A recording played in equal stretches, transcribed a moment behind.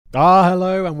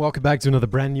Hello and welcome back to another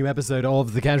brand new episode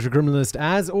of The Casual Criminalist.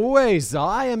 As always,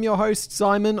 I am your host,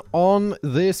 Simon. On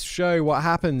this show, what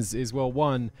happens is, well,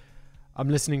 one, I'm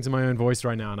listening to my own voice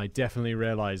right now and I definitely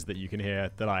realize that you can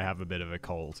hear that I have a bit of a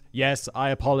cold. Yes,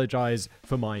 I apologize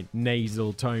for my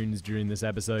nasal tones during this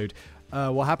episode.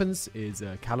 What happens is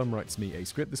Callum writes me a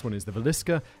script. This one is the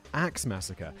Villisca Axe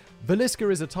Massacre.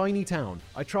 Villisca is a tiny town.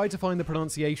 I tried to find the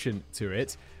pronunciation to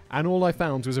it, and all I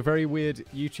found was a very weird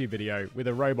YouTube video with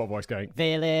a robot voice going,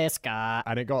 Villisca.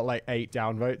 And it got like 8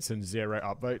 downvotes and 0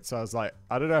 upvotes. So I was like,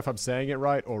 I don't know if I'm saying it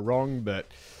right or wrong, but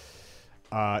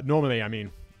normally, I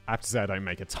have to say I don't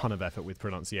make a ton of effort with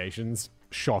pronunciations.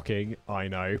 Shocking, I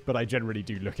know, but I generally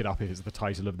do look it up if it's the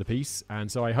title of the piece,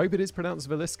 and so I hope it is pronounced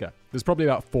Villisca. There's probably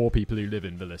about 4 people who live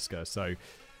in Villisca, so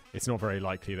it's not very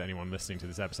likely that anyone listening to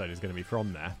this episode is going to be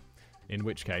from there, in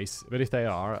which case, but if they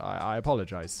are, I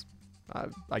apologize,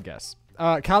 I guess.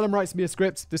 Callum writes me a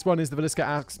script. This one is the Villisca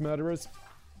Axe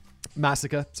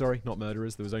Massacre. Sorry, not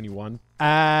murderers, there was only one.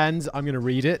 And I'm going to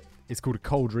read it. It's called a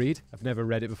cold read. I've never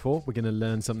read it before. We're going to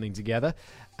learn something together.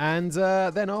 And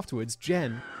then afterwards,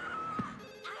 Jen,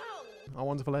 our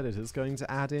wonderful editor, is going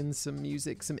to add in some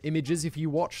music, some images. If you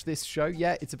watch this show,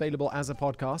 yeah, it's available as a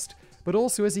podcast, but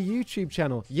also as a YouTube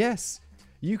channel. Yes,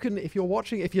 you can, if you're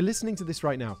listening to this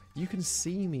right now, you can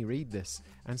see me read this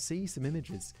and see some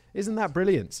images. Isn't that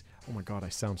brilliant? Oh my God, I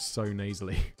sound so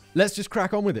nasally. Let's just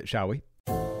crack on with it, shall we?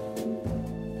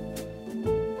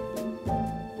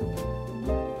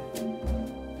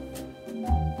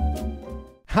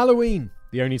 Halloween.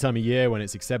 The only time of year when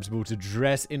it's acceptable to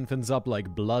dress infants up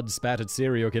like blood-spattered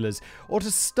serial killers, or to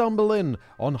stumble in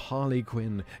on Harley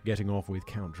Quinn getting off with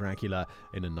Count Dracula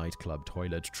in a nightclub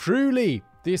toilet. Truly,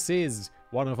 this is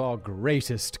one of our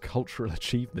greatest cultural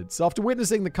achievements. After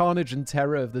witnessing the carnage and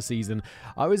terror of the season,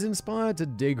 I was inspired to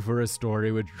dig for a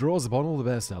story which draws upon all the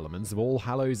best elements of All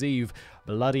Hallows Eve: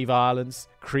 bloody violence,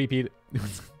 creepy...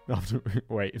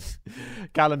 Wait,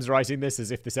 Callum's writing this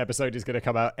as if this episode is going to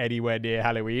come out anywhere near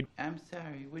Halloween. I'm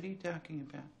sorry, what are you talking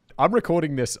about? I'm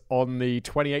recording this on the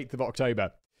 28th of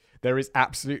October. There is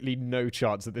absolutely no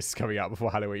chance that this is coming out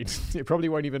before Halloween. It probably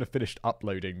won't even have finished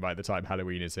uploading by the time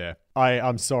Halloween is here.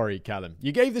 I'm sorry, Callum.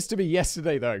 You gave this to me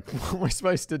yesterday, though. What am I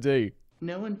supposed to do?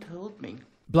 No one told me.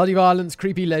 Bloody violence,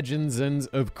 creepy legends, and,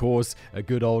 of course, a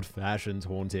good old-fashioned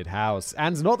haunted house.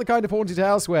 And not the kind of haunted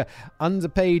house where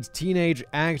underpaid teenage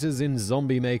actors in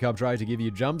zombie makeup try to give you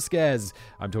jump scares.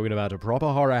 I'm talking about a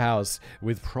proper horror house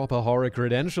with proper horror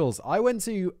credentials. I went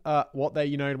to, one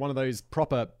of those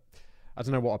proper... I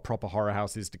don't know what a proper horror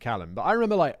house is to Callum, but I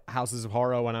remember like houses of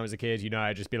horror when I was a kid,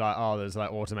 I'd just be like, oh, there's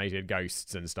like automated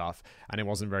ghosts and stuff, and it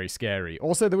wasn't very scary.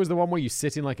 Also, there was the one where you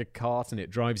sit in like a cart and it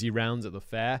drives you round at the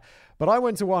fair, but I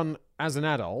went to one as an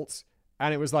adult,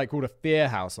 and it was like called a fear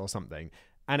house or something,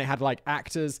 and it had like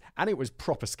actors, and it was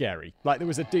proper scary. Like there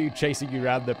was a dude chasing you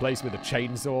around the place with a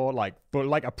chainsaw, but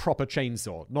like a proper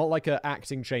chainsaw, not like an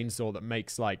acting chainsaw that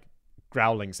makes like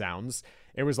growling sounds.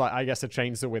 It was like, I guess, a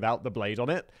chainsaw without the blade on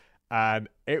it. And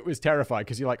it was terrifying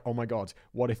because you're like, oh my God,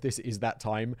 what if this is that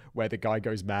time where the guy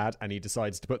goes mad and he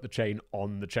decides to put the chain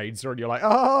on the chainsaw, and you're like,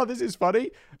 oh, this is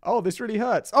funny. Oh, this really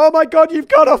hurts. Oh my God, you've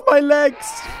cut off my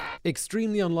legs.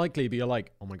 Extremely unlikely, but you're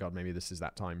like, oh my God, maybe this is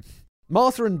that time.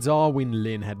 Martha and Darwin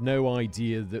Lynn had no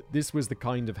idea that this was the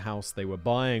kind of house they were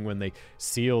buying when they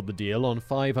sealed the deal on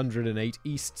 508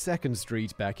 East 2nd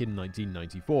Street back in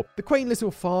 1994. The quaint little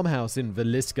farmhouse in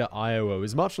Villisca, Iowa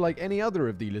was much like any other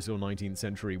of the little 19th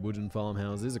century wooden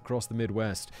farmhouses across the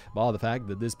Midwest, bar the fact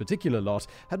that this particular lot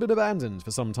had been abandoned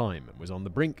for some time and was on the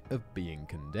brink of being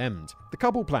condemned. The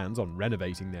couple plans on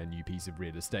renovating their new piece of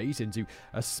real estate into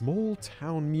a small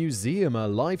town museum, a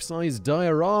life-size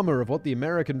diorama of what the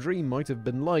American dream might have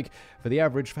been like for the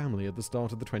average family at the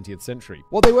start of the 20th century.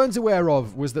 What they weren't aware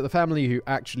of was that the family who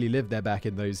actually lived there back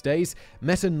in those days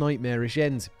met a nightmarish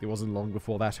end. It wasn't long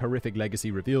before that horrific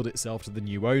legacy revealed itself to the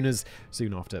new owners.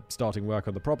 Soon after starting work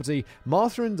on the property,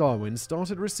 Martha and Darwin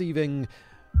started receiving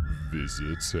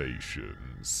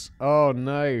visitations. Oh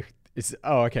no.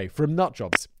 Okay, from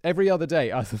nutjobs. Every other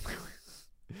day.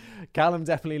 Callum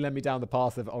definitely led me down the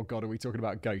path of, oh God, are we talking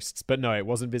about ghosts? But no, it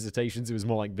wasn't visitations, it was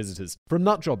more like visitors. From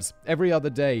nutjobs, every other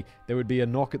day, there would be a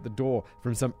knock at the door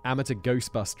from some amateur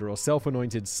ghostbuster or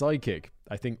self-anointed psychic.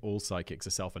 I think all psychics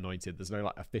are self-anointed. There's no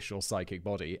official psychic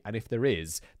body. And if there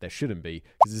is, there shouldn't be,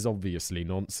 because it's obviously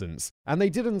nonsense. And they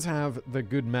didn't have the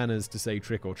good manners to say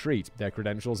trick or treat. Their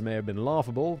credentials may have been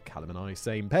laughable, Callum and I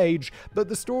same page, but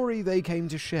the story they came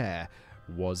to share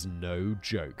was no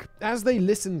joke. As they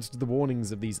listened to the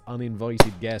warnings of these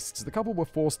uninvited guests, the couple were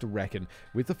forced to reckon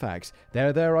with the fact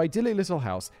that their idyllic little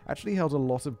house actually held a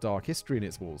lot of dark history in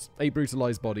its walls. 8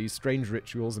 brutalized bodies, strange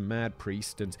rituals, a mad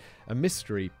priest, and a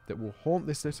mystery that will haunt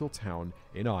this little town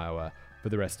in Iowa for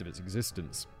the rest of its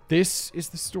existence. This is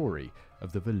the story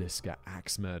of the Villisca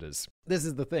Axe murders. This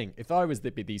is the thing. If I was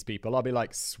these people, I'd be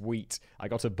like, sweet, I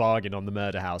got a bargain on the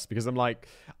murder house. Because I'm like,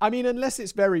 I mean, unless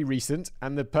it's very recent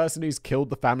and the person who's killed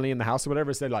the family in the house or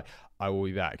whatever said like, I will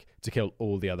be back to kill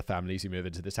all the other families who move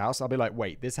into this house. I'll be like,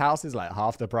 wait, this house is like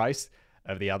half the price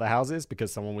of the other houses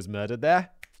because someone was murdered there?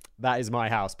 That is my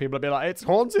house. People will be like, it's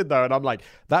haunted though. And I'm like,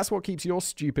 that's what keeps your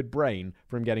stupid brain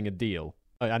from getting a deal.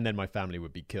 And then my family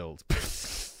would be killed.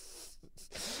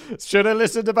 Should have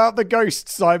listened about the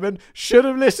ghosts, Simon. Should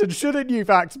have listened, shouldn't you,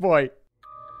 Facts Boy?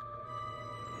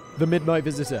 The Midnight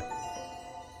Visitor.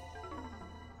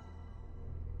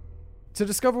 To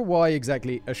discover why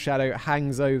exactly a shadow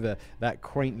hangs over that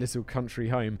quaint little country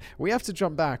home, we have to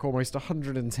jump back almost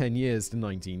 110 years to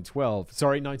 1912.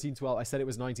 Sorry, 1912. I said it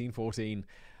was 1914.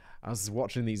 I was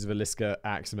watching these Villisca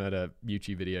Axe Murder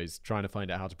YouTube videos, trying to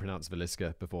find out how to pronounce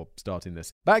Villisca before starting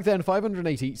this. Back then,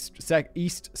 580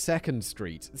 East 2nd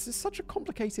Street. This is such a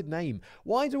complicated name.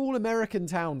 Why do all American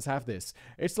towns have this?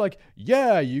 It's like,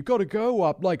 yeah, you got to go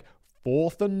up like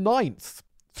 4th and 9th.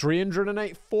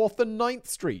 308 4th and 9th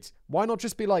Street. Why not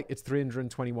just be like, it's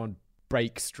 321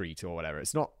 Brake Street or whatever?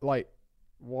 It's not like,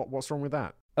 what's wrong with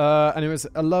that? And it was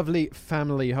a lovely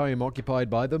family home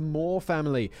occupied by the Moore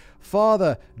family.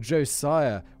 Father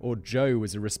Josiah, or Joe,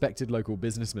 was a respected local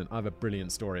businessman. I have a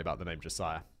brilliant story about the name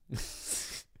Josiah.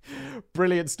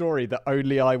 Brilliant story that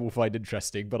only I will find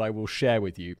interesting, but I will share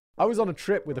with you. I was on a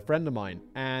trip with a friend of mine,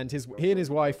 and he and his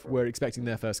wife were expecting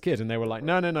their first kid, and they were like,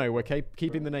 no, we're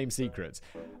keeping the name secret.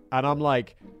 And I'm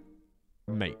like,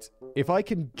 mate, if I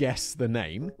can guess the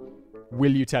name,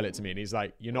 will you tell it to me? And he's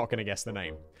like, you're not going to guess the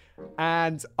name.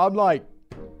 And I'm like,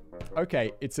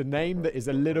 okay, it's a name that is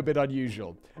a little bit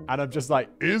unusual. And I'm just like,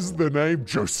 is the name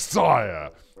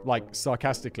Josiah? Like,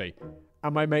 sarcastically.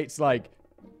 And my mate's like,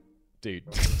 dude,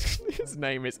 his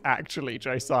name is actually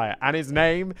Josiah. And his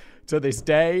name, to this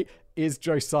day, is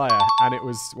Josiah. And it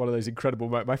was one of those incredible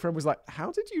moments. My friend was like,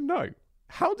 how did you know?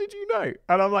 How did you know?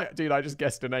 And I'm like, dude, I just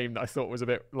guessed a name that I thought was a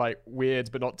bit, like,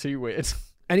 weird, but not too weird.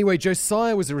 Anyway,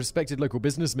 Josiah was a respected local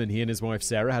businessman. He and his wife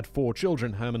Sarah had 4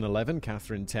 children, Herman 11,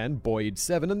 Catherine 10, Boyd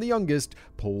 7, and the youngest,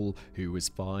 Paul, who was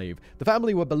 5. The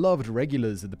family were beloved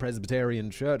regulars at the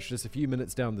Presbyterian Church just a few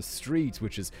minutes down the street,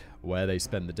 which is where they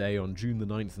spent the day on June the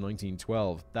 9th,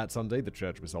 1912. That Sunday, the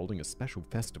church was holding a special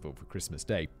festival for Christmas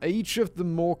Day. Each of the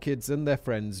Moore kids and their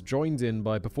friends joined in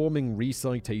by performing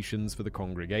recitations for the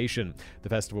congregation. The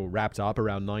festival wrapped up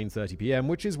around 9:30 p.m.,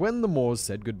 which is when the Moores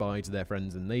said goodbye to their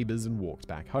friends and neighbors and walked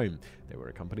back home. They were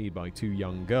accompanied by 2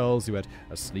 young girls who had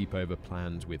a sleepover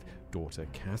planned with daughter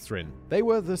Catherine. They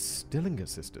were the Stillinger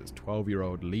sisters,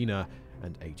 12-year-old Lena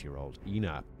and 8-year-old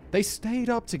Ina. They stayed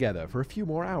up together for a few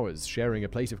more hours, sharing a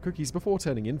plate of cookies before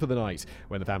turning in for the night.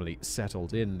 When the family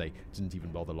settled in, they didn't even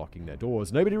bother locking their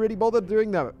doors. Nobody really bothered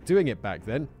doing it back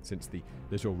then, since the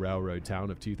little railroad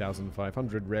town of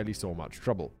 2,500 rarely saw much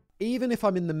trouble. Even if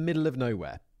I'm in the middle of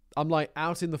nowhere, I'm like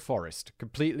out in the forest,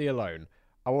 completely alone,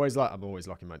 I'm always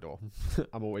locking my door.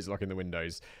 I'm always locking the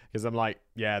windows because I'm like,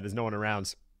 yeah, there's no one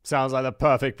around. Sounds like the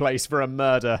perfect place for a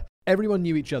murder. Everyone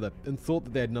knew each other and thought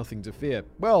that they had nothing to fear.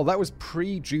 Well, that was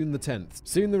pre-June the 10th.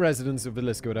 Soon the residents of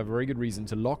Villisca would have a very good reason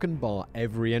to lock and bar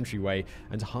every entryway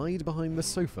and hide behind the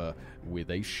sofa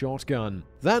with a shotgun.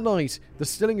 That night, the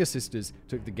Stillinger sisters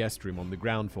took the guest room on the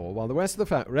ground floor while the rest of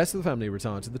the family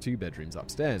retired to the 2 bedrooms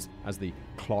upstairs. As the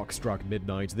clock struck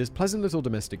midnight, this pleasant little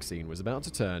domestic scene was about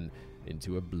to turn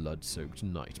into a blood-soaked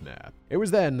nightmare. It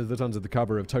was then that under the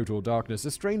cover of total darkness,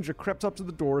 a stranger crept up to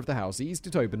the door of the house, eased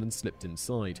it open, and slipped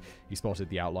inside. He spotted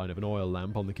the outline of an oil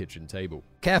lamp on the kitchen table.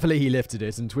 Carefully, he lifted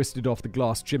it and twisted off the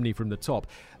glass chimney from the top,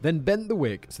 then bent the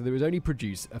wick so there would only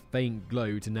produce a faint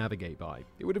glow to navigate by.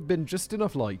 It would have been just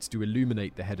enough light to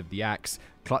illuminate the head of the axe,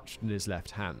 clutched in his left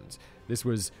hand. This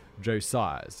was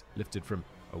Josiah's, lifted from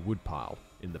a woodpile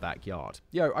in the backyard.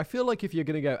 Yo, I feel like if you're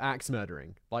gonna go axe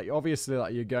murdering, like obviously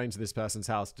like you're going to this person's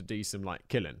house to do some like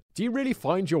killing. Do you really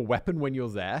find your weapon when you're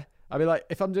there? I mean, like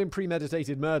if I'm doing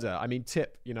premeditated murder, I mean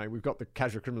tip, you know, we've got the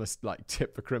casual criminalist like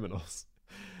tip for criminals.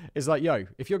 It's like, yo,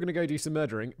 if you're gonna go do some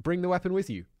murdering, bring the weapon with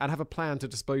you and have a plan to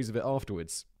dispose of it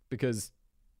afterwards, because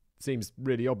it seems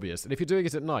really obvious. And if you're doing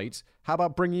it at night, how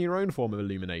about bringing your own form of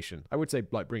illumination? I would say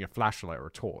like bring a flashlight or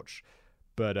a torch.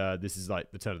 But this is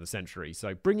like the turn of the century,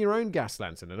 so bring your own gas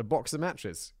lantern and a box of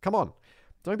matches. Come on,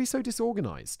 don't be so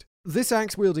disorganized. This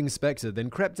axe-wielding spectre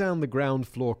then crept down the ground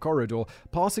floor corridor,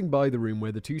 passing by the room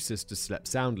where the two sisters slept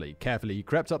soundly. Carefully, he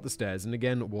crept up the stairs and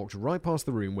again walked right past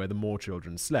the room where the Moore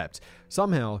children slept.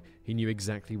 Somehow, he knew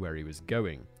exactly where he was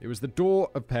going. It was the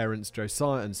door of parents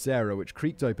Josiah and Sarah, which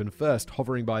creaked open first.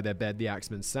 Hovering by their bed, the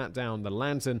axeman sat down the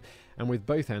lantern and with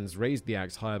both hands raised the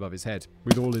axe high above his head.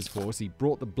 With all his force, he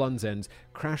brought the blunt end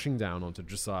crashing down onto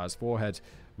Josiah's forehead,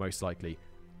 most likely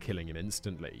killing him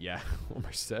instantly. Yeah,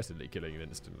 almost certainly killing him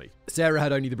instantly. Sarah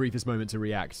had only the briefest moment to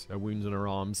react. A wound on her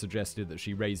arm suggested that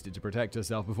she raised it to protect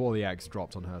herself before the axe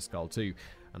dropped on her skull too.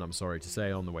 And I'm sorry to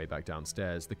say, on the way back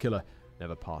downstairs, the killer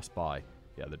never passed by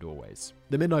the other doorways.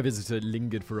 The midnight visitor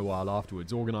lingered for a while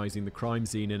afterwards, organizing the crime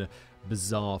scene in a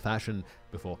bizarre fashion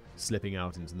before slipping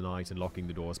out into the night and locking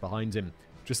the doors behind him.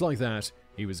 Just like that,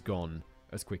 he was gone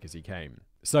as quick as he came.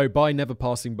 So by never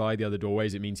passing by the other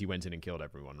doorways, it means he went in and killed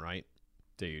everyone, right?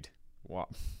 Dude, what?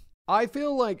 I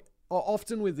feel like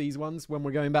often with these ones, when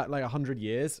we're going back like 100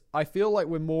 years, I feel like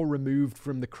we're more removed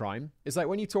from the crime. It's like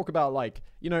when you talk about like,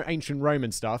 ancient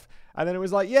Roman stuff, and then it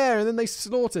was like, yeah, and then they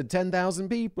slaughtered 10,000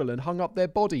 people and hung up their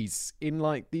bodies in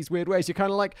like these weird ways. You're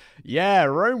kind of like, yeah,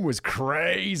 Rome was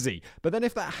crazy. But then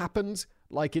if that happened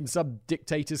like in some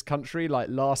dictator's country like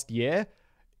last year,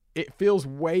 it feels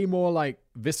way more like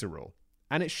visceral.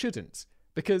 And it shouldn't,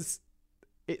 because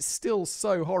it's still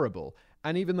so horrible.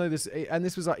 And even though this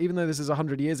is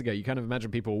 100 years ago, you kind of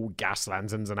imagine people with gas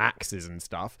lanterns and axes and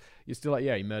stuff. You're still like,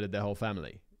 yeah, he murdered their whole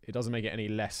family. It doesn't make it any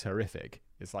less horrific.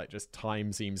 It's like just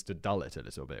time seems to dull it a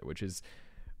little bit, which is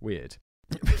weird.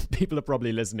 People are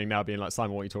probably listening now being like,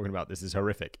 Simon, what are you talking about? This is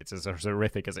horrific. It's as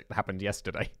horrific as it happened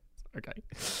yesterday. Okay.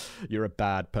 You're a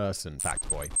bad person, fact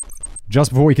boy.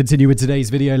 Just before we continue with today's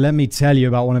video, let me tell you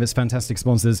about one of its fantastic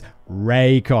sponsors,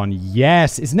 Raycon.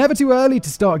 Yes, it's never too early to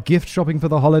start gift shopping for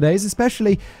the holidays,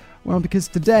 especially, well, because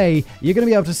today you're going to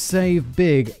be able to save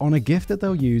big on a gift that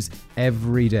they'll use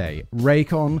every day.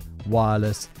 Raycon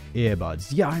wireless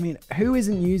earbuds. Yeah, I mean, who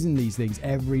isn't using these things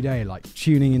every day? Like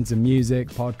tuning into music,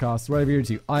 podcasts, whatever you're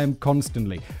into. I am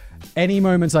constantly. Any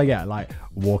moments I get, like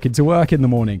walking to work in the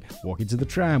morning, walking to the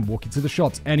tram, walking to the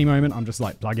shops, any moment I'm just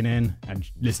like plugging in and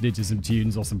listening to some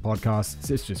tunes or some podcasts.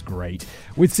 It's just great.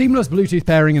 With seamless Bluetooth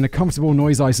pairing and a comfortable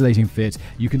noise isolating fit,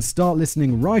 you can start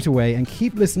listening right away and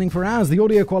keep listening for hours. The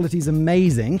audio quality is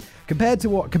amazing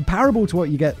comparable to what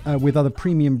you get with other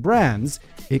premium brands,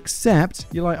 except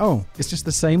you're like, oh, it's just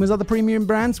the same as other premium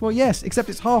brands? Well, yes, except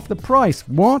it's half the price.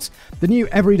 What? The new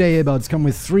everyday earbuds come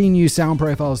with 3 new sound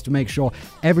profiles to make sure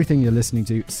everything you're listening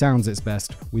to sounds its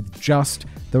best with just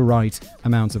the right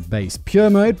amount of bass.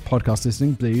 Pure mode, podcast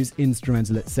listening, blues,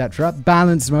 instrumental, etc.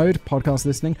 Balanced mode, podcast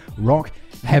listening, rock,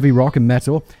 heavy rock and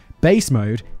metal. Bass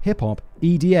mode, hip hop,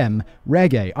 EDM,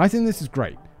 reggae. I think this is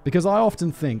great because I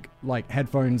often think like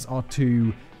headphones are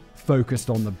too focused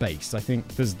on the bass. I think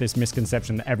there's this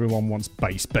misconception that everyone wants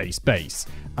bass.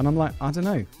 And I'm like, I don't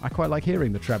know. I quite like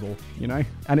hearing the treble,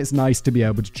 And it's nice to be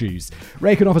able to choose.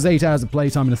 Raycon offers 8 hours of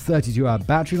playtime and a 32-hour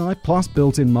battery life, plus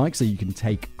built-in mic so you can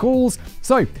take calls.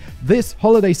 So, this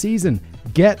holiday season,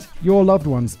 get your loved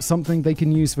ones something they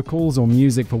can use for calls or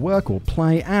music for work or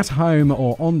play at home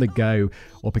or on the go,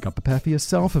 or pick up a pair for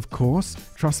yourself, of course.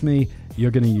 Trust me,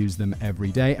 you're going to use them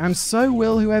every day, and so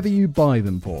will whoever you buy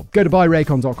them for. Go to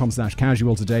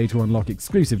buyraycon.com/casual today to unlock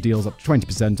exclusive deals up to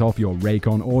 20% off your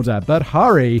Raycon order. But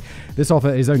hurry, this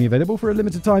offer is only available for a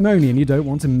limited time only, and you don't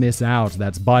want to miss out.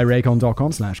 That's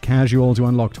buyraycon.com/casual to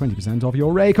unlock 20% off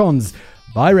your Raycons.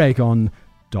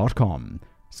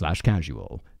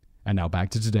 buyraycon.com/casual. And now back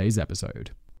to today's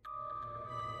episode.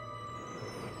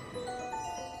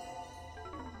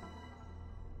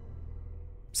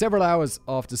 Several hours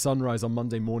after sunrise on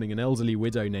Monday morning, an elderly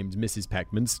widow named Mrs.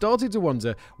 Peckman started to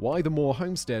wonder why the Moore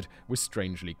homestead was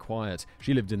strangely quiet.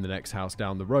 She lived in the next house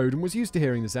down the road and was used to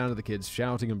hearing the sound of the kids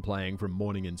shouting and playing from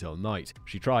morning until night.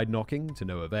 She tried knocking, to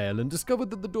no avail, and discovered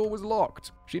that the door was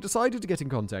locked. She decided to get in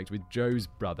contact with Joe's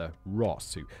brother,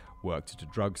 Ross, who worked at a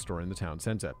drugstore in the town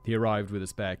centre. He arrived with a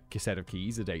spare set of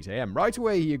keys at 8 a.m. Right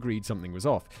away, he agreed something was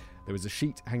off. There was a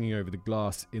sheet hanging over the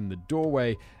glass in the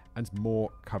doorway, and more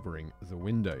covering the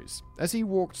windows. As he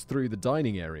walked through the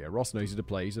dining area, Ross noted a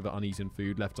plate of uneaten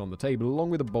food left on the table, along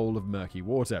with a bowl of murky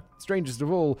water. Strangest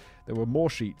of all, there were more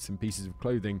sheets and pieces of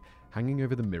clothing hanging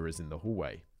over the mirrors in the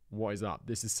hallway. What is up?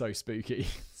 This is so spooky.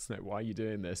 So why are you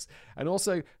doing this? And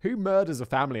also, who murders a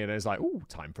family and is like, ooh,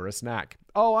 time for a snack?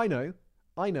 Oh, I know.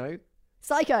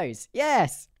 Psychos,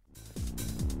 yes!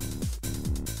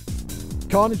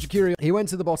 Carnage curious, he went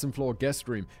to the bottom floor guest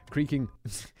room, creaking.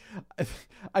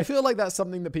 I feel like that's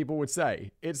something that people would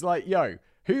say. It's like, yo,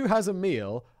 who has a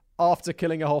meal after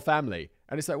killing a whole family?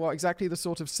 And it's like, well, exactly the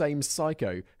sort of same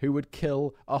psycho who would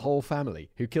kill a whole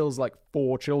family, who kills like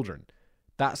 4 children.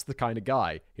 That's the kind of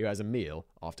guy who has a meal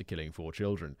after killing 4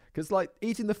 children. Because, like,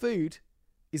 eating the food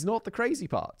is not the crazy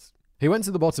part. He went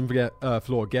to the bottom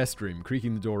floor guest room,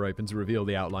 creaking the door open to reveal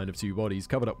the outline of 2 bodies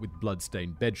covered up with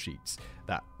blood-stained bedsheets.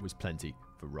 That was plenty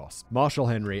for Ross. Marshal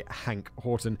Henry Hank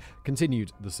Horton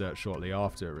continued the search shortly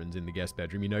after, and in the guest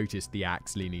bedroom he noticed the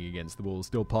axe leaning against the wall,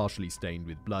 still partially stained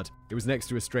with blood. It was next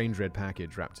to a strange red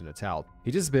package wrapped in a towel. He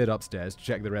disappeared upstairs to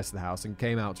check the rest of the house and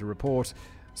came out to report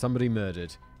somebody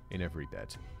murdered in every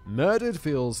bed. Murdered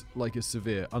feels like a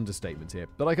severe understatement here,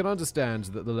 but I can understand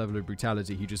that the level of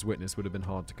brutality he just witnessed would have been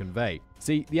hard to convey.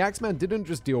 See, the Axeman didn't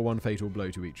just deal 1 fatal blow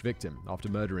to each victim. After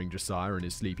murdering Josiah in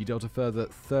his sleep, he dealt a further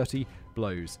 30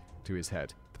 blows to his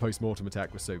head. The post-mortem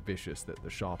attack was so vicious that the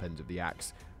sharp end of the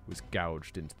axe was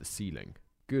gouged into the ceiling.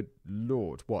 Good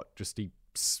lord, what,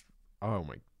 oh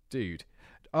my dude.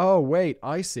 Oh wait,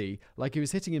 I see. Like he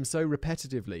was hitting him so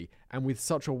repetitively and with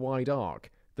such a wide arc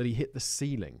that he hit the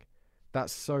ceiling.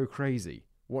 That's so crazy.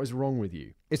 What is wrong with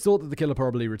you? It's thought that the killer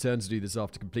probably returned to do this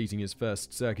after completing his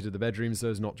first circuit of the bedroom so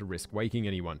as not to risk waking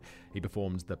anyone. He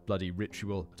performed the bloody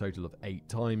ritual a total of 8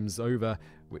 times over,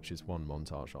 which is one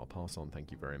montage I'll pass on.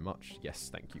 Thank you very much. Yes,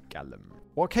 thank you, Callum.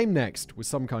 What came next was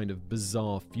some kind of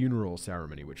bizarre funeral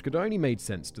ceremony, which could only make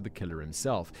sense to the killer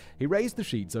himself. He raised the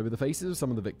sheets over the faces of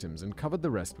some of the victims and covered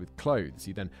the rest with clothes.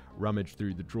 He then rummaged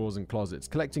through the drawers and closets,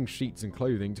 collecting sheets and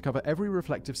clothing to cover every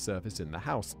reflective surface in the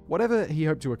house. Whatever he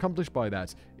hoped to accomplish by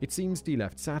that, it seems he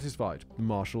left satisfied. The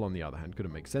marshal, on the other hand,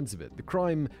 couldn't make sense of it. The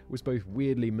crime was both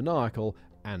weirdly maniacal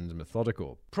and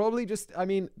methodical. Probably just, I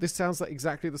mean, this sounds like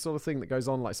exactly the sort of thing that goes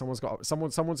on, like someone's got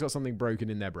something broken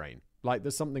in their brain. Like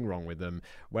there's something wrong with them,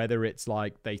 whether it's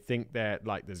like they think they're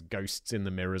like there's ghosts in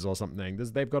the mirrors or something.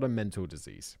 They've got a mental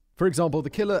disease. For example, the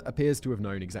killer appears to have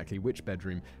known exactly which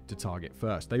bedroom to target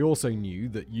first. They also knew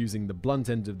that using the blunt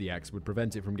end of the axe would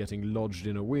prevent it from getting lodged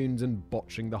in a wound and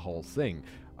botching the whole thing.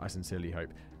 I sincerely hope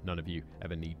none of you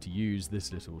ever need to use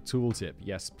this little tooltip.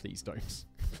 Yes, please don't.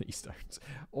 Please don't.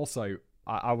 Also,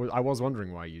 I was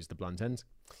wondering why I used the blunt end,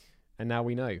 and now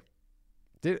we know.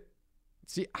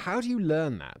 See, how do you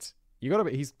learn that?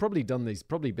 He's probably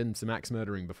been some axe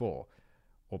murdering before,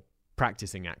 or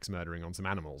practicing axe murdering on some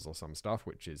animals or some stuff,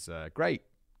 which is great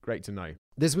to know.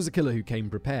 This was a killer who came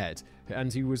prepared,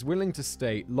 and he was willing to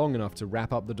stay long enough to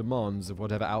wrap up the demands of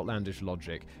whatever outlandish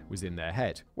logic was in their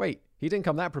head. Wait, he didn't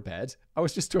come that prepared. I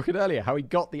was just talking earlier how he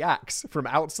got the axe from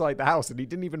outside the house and he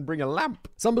didn't even bring a lamp.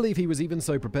 Some believe he was even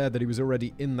so prepared that he was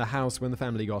already in the house when the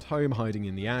family got home, hiding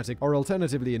in the attic, or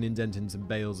alternatively an indent in some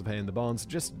bales of hay in the barn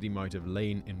suggested he might have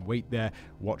lain in wait there,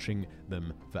 watching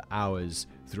them for hours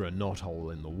through a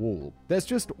knothole in the wall. There's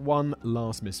just one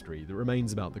last mystery that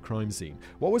remains about the crime scene.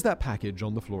 What was that package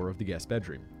on the floor of the guest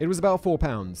bedroom? It was about 4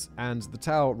 pounds, and the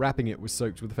towel wrapping it was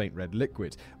soaked with a faint red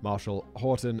liquid. Marshal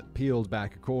Horton peeled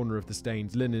back a corner of the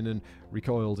stained linen and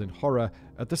recoiled in horror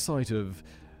at the sight of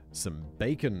some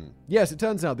bacon. Yes, it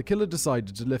turns out the killer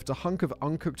decided to lift a hunk of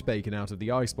uncooked bacon out of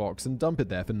the icebox and dump it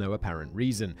there for no apparent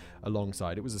reason.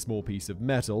 Alongside it was a small piece of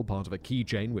metal, part of a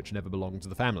keychain which never belonged to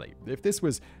the family. If this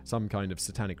was some kind of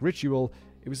satanic ritual,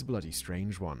 it was a bloody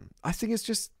strange one. I think it's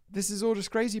just, this is all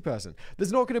just crazy person.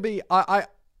 There's not going to be,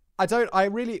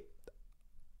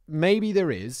 maybe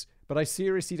there is, but I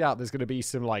seriously doubt there's going to be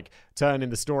some like turn in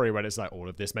the story when it's like all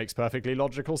of this makes perfectly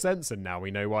logical sense and now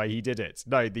we know why he did it.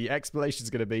 No, the explanation is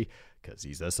going to be because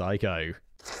he's a psycho.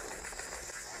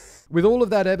 With all of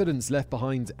that evidence left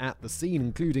behind at the scene,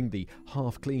 including the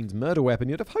half-cleaned murder weapon,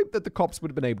 you'd have hoped that the cops would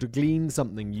have been able to glean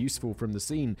something useful from the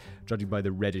scene. Judging by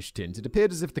the reddish tint, it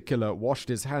appeared as if the killer washed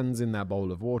his hands in that bowl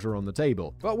of water on the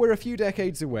table. But we're a few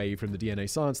decades away from the DNA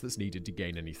science that's needed to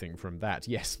gain anything from that.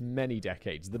 Yes, many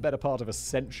decades, the better part of a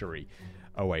century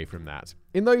away from that.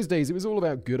 In those days, it was all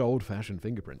about good old-fashioned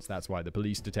fingerprints. That's why the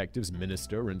police detectives,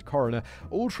 minister, and coroner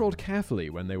all trod carefully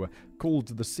when they were called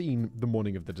to the scene the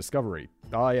morning of the discovery.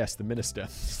 Ah yes, the minister.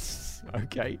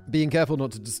 Okay. Being careful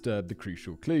not to disturb the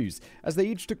crucial clues. As they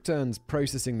each took turns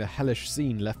processing the hellish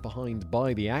scene left behind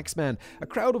by the Axeman, a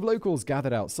crowd of locals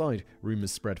gathered outside.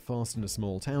 Rumors spread fast in a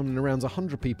small town, and around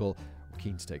 100 people were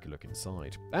keen to take a look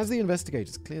inside. As the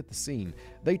investigators cleared the scene,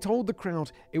 they told the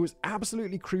crowd it was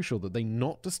absolutely crucial that they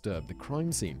not disturb the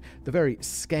crime scene. The very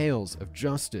scales of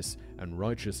justice and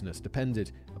righteousness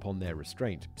depended upon their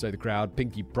restraint. So the crowd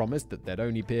pinky promised that they'd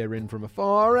only peer in from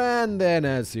afar, and then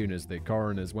as soon as the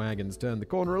coroner's wagons turned the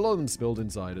corner, a lot of them spilled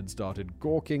inside and started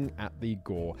gawking at the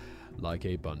gore like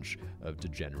a bunch of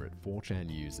degenerate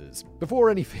 4chan users. Before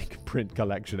any fingerprint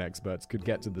collection experts could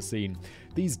get to the scene,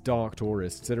 these dark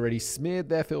tourists had already smeared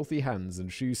their filthy hands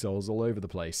and shoe soles all over the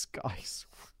place. Guys,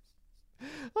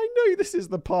 I know this is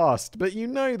the past, but you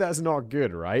know that's not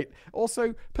good, right?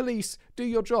 Also, police, do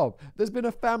your job. There's been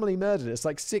a family murdered. It's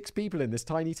like 6 people in this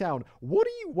tiny town.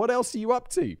 What else are you up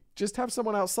to? Just have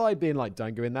someone outside being like,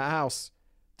 don't go in that house.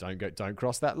 Don't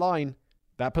cross that line.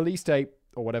 That police tape,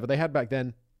 or whatever they had back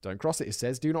then, don't cross it. It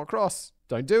says do not cross.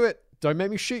 Don't do it. Don't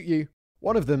make me shoot you.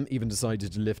 One of them even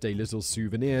decided to lift a little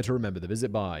souvenir to remember the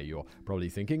visit by. You're probably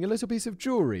thinking a little piece of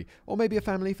jewelry, or maybe a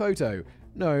family photo.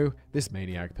 No, this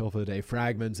maniac pilfered a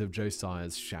fragment of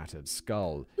Josiah's shattered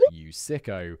skull. You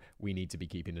sicko, we need to be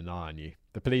keeping an eye on you.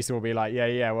 The police will be like,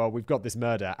 yeah, well, we've got this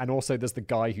murder, and also there's the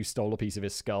guy who stole a piece of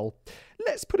his skull.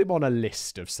 Let's put him on a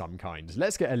list of some kind.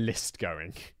 Let's get a list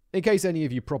going. In case any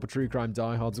of you proper true crime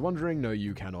diehards are wondering, no,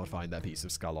 you cannot find that piece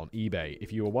of skull on eBay.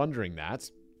 If you were wondering that,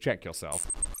 check yourself.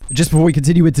 Just before we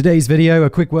continue with today's video, a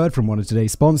quick word from one of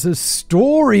today's sponsors,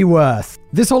 Storyworth.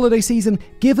 This holiday season,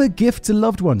 give a gift to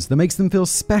loved ones that makes them feel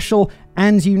special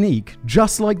and unique,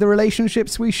 just like the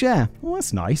relationships we share. Well,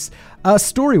 that's nice.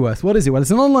 Storyworth, what is it? Well,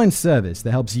 it's an online service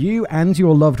that helps you and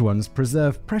your loved ones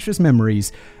preserve precious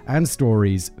memories and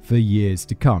stories for years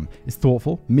to come. It's a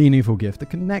thoughtful, meaningful gift that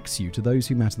connects you to those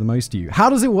who matter the most to you. How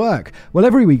does it work? Well,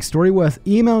 every week, Storyworth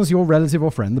emails your relative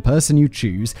or friend, the person you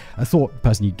choose, the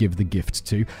person you give the gift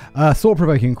to, a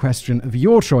thought-provoking question of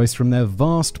your choice from their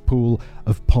vast pool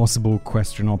of possible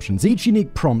question options. Each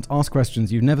unique prompt asks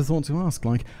questions you've never thought to ask,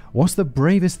 like, what's the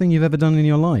bravest thing you've ever done in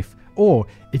your life? Or,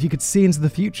 if you could see into the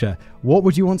future, what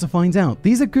would you want to find out?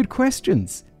 These are good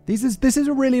questions. This is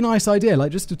a really nice idea,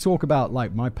 like just to talk about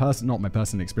like not my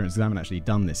personal experience, because I haven't actually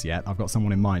done this yet. I've got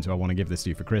someone in mind who I want to give this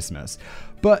to for Christmas.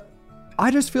 But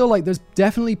I just feel like there's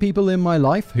definitely people in my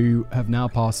life who have now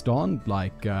passed on,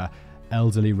 like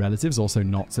elderly relatives, also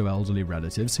not so elderly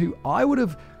relatives, who I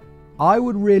would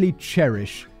really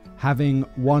cherish having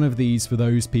one of these for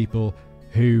those people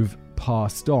who've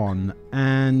passed on.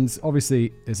 And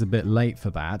obviously it's a bit late for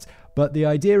that, but the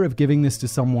idea of giving this to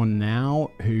someone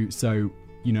now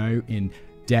in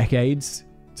decades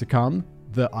to come,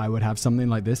 that I would have something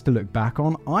like this to look back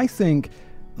on, I think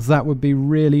that would be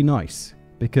really nice,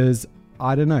 because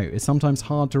I don't know, it's sometimes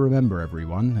hard to remember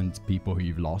everyone and people who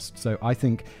you've lost. So I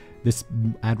think this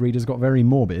ad reader's got very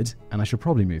morbid, and I should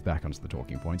probably move back onto the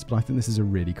talking points, but I think this is a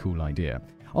really cool idea.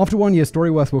 After 1 year,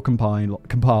 Storyworth will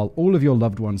compile all of your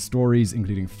loved ones' stories,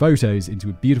 including photos, into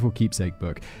a beautiful keepsake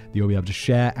book that you'll be able to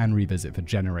share and revisit for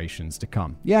generations to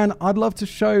come. Yeah, and I'd love to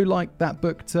show like that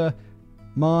book to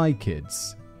my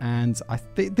kids. And I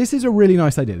think this is a really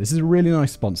nice idea. This is a really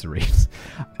nice sponsor read.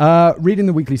 Reading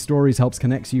the weekly stories helps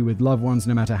connect you with loved ones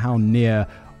no matter how near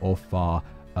or far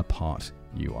apart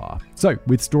you are. So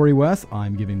with Storyworth,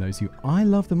 I'm giving those who I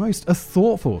love the most a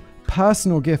thoughtful,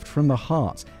 personal gift from the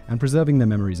heart and preserving their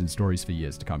memories and stories for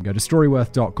years to come. Go to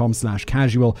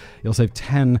storyworth.com/casual. You'll save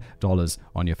 $10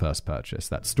 on your first purchase.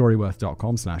 That's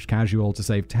storyworth.com/casual to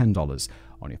save $10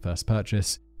 on your first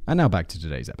purchase. And now back to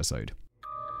today's episode.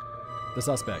 The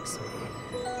suspects.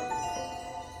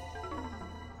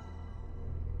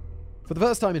 For the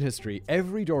first time in history,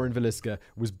 every door in Villisca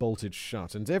was bolted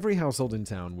shut, and every household in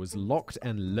town was locked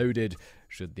and loaded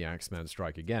should the Axeman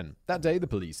strike again. That day, the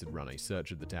police had run a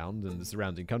search of the town and the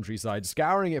surrounding countryside,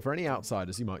 scouring it for any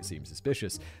outsiders who might seem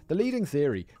suspicious. The leading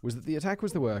theory was that the attack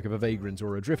was the work of a vagrant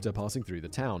or a drifter passing through the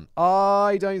town.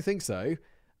 I don't think so.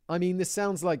 I mean, this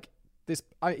sounds like this.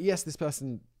 Yes, this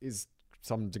person is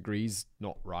some degrees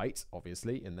not right,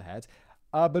 obviously, in the head.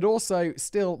 But also,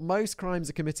 still, most crimes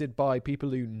are committed by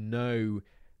people who know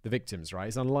the victims, right?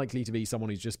 It's unlikely to be someone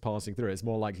who's just passing through. It's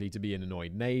more likely to be an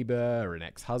annoyed neighbor or an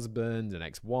ex-husband, an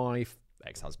ex-wife.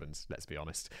 Ex-husbands, let's be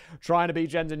honest. Trying to be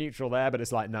gender neutral there, but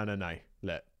it's like, no.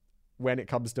 Look, when it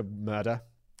comes to murder,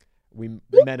 men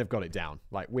have got it down.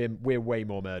 Like, we're way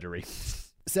more murdery.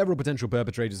 Several potential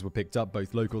perpetrators were picked up,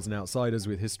 both locals and outsiders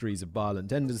with histories of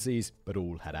violent tendencies, but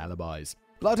all had alibis.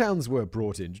 Bloodhounds were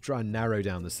brought in to try and narrow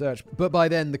down the search, but by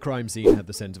then the crime scene had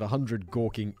the scent of 100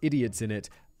 gawking idiots in it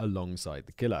alongside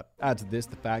the killer. Add to this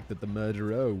the fact that the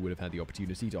murderer would have had the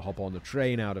opportunity to hop on a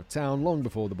train out of town long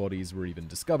before the bodies were even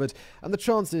discovered, and the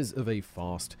chances of a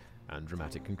fast and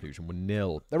dramatic conclusion were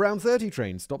nil. Around 30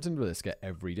 trains stopped in Villisca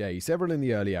every day, several in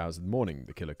the early hours of the morning.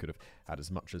 The killer could have had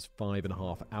as much as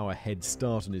 5.5-hour head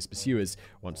start on his pursuers.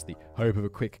 Once the hope of a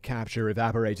quick capture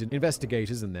evaporated,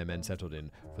 investigators and their men settled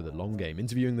in for the long game,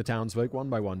 interviewing the townsfolk one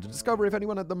by one to discover if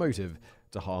anyone had the motive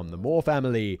to harm the Moore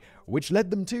family, which led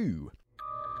them to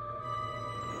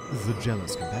the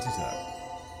jealous competitor.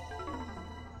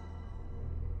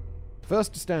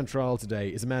 First to stand trial today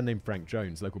is a man named Frank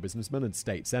Jones, local businessman and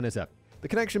state senator. The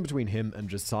connection between him and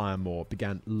Josiah Moore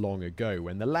began long ago,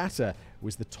 when the latter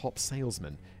was the top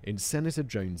salesman in Senator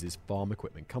Jones's farm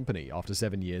equipment company. After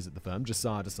 7 years at the firm,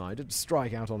 Josiah decided to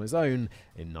strike out on his own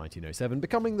in 1907,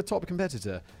 becoming the top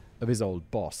competitor of his old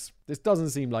boss. This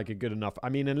doesn't seem like a good enough... I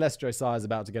mean, unless Josiah's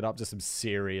about to get up to some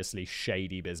seriously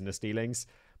shady business dealings.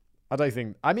 I don't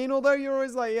think... I mean, although you're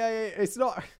always like, yeah, it's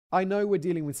not... I know we're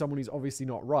dealing with someone who's obviously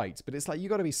not right, but it's like, you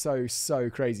got to be so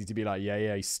crazy to be like,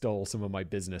 yeah, he stole some of my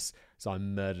business, so I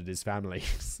murdered his family.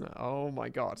 Oh my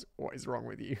God, what is wrong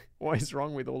with you? What is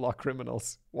wrong with all our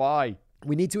criminals? Why?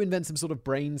 We need to invent some sort of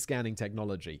brain scanning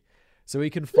technology so we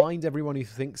can find everyone who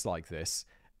thinks like this,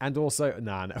 and also...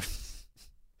 No.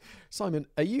 Simon,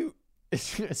 are you...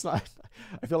 It's like...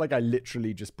 I feel like I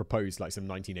literally just proposed like some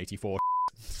 1984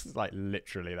 like,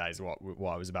 literally, that is what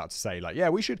I was about to say. Like, yeah,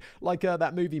 we should, like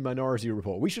that movie Minority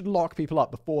Report, we should lock people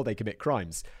up before they commit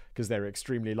crimes because they're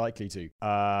extremely likely to.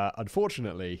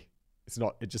 Unfortunately, it's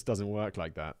not. It just doesn't work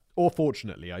like that. Or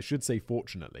fortunately, I should say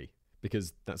fortunately,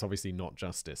 because that's obviously not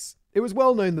justice. It was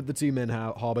well known that the two men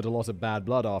harbored a lot of bad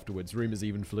blood afterwards. Rumors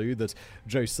even flew that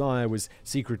Josiah was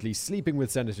secretly sleeping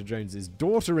with Senator Jones's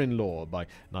daughter-in-law. By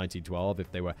 1912,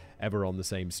 if they were ever on the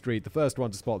same street, the first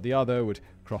one to spot the other would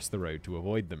cross the road to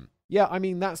avoid them. Yeah, I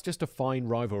mean, that's just a fine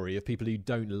rivalry of people who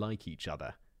don't like each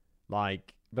other.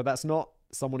 Like, but that's not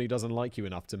someone who doesn't like you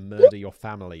enough to murder your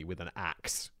family with an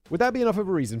axe. Would that be enough of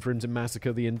a reason for him to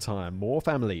massacre the entire Moore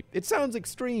family? It sounds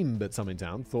extreme, but some in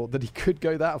town thought that he could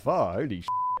go that far. Holy shit.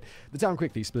 The town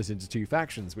quickly split into two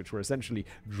factions, which were essentially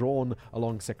drawn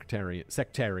along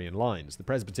sectarian lines. The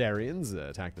Presbyterians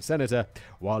attacked the senator,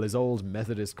 while his old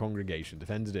Methodist congregation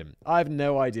defended him. I have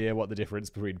no idea what the difference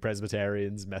between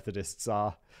Presbyterians and Methodists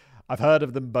are. I've heard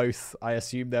of them both. I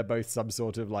assume they're both some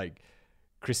sort of, like,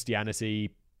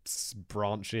 Christianity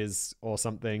branches or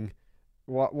something.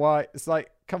 Why? It's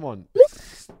like, come on.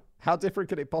 How different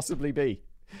could it possibly be?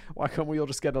 Why can't we all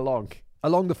just get along?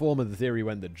 Along the former, the theory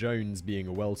went that Jones, being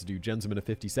a well-to-do gentleman of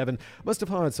 57, must have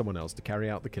hired someone else to carry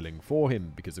out the killing for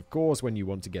him, because of course, when you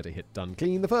want to get a hit done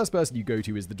clean, the first person you go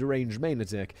to is the deranged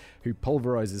maniac who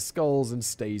pulverizes skulls and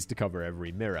stays to cover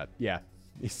every mirror. Yeah,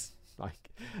 it's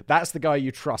like, that's the guy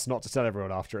you trust not to tell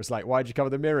everyone after. It's like, why'd you cover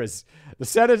the mirrors? The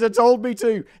senator told me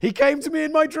to. He came to me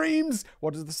in my dreams.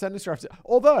 What does the senator have to...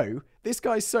 Although, this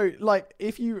guy's so, like,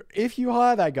 if you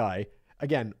hire that guy...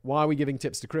 Again, why are we giving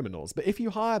tips to criminals? But if you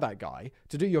hire that guy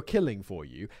to do your killing for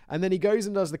you, and then he goes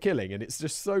and does the killing, and it's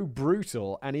just so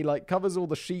brutal, and he, like, covers all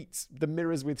the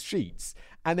mirrors with sheets,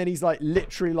 and then he's, like,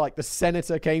 literally like, the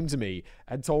senator came to me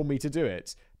and told me to do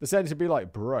it. The senator would be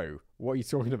like, bro, what are you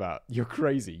talking about? You're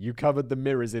crazy. You covered the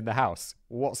mirrors in the house.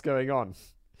 What's going on?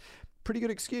 Pretty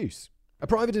good excuse. A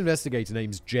private investigator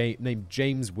named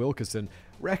James Wilkerson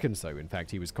reckoned so. In fact,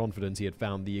 he was confident he had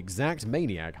found the exact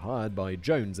maniac hired by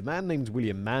Jones, a man named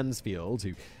William Mansfield,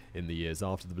 who, in the years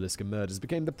after the Villisca murders,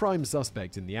 became the prime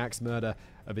suspect in the axe murder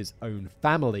of his own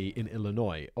family in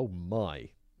Illinois. Oh my.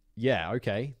 Yeah,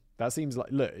 okay. That seems like,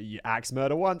 look, axe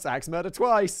murder once, axe murder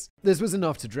twice. This was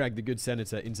enough to drag the good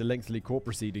senator into lengthy court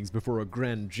proceedings before a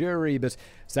grand jury, but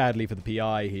sadly for the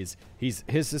PI, his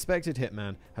suspected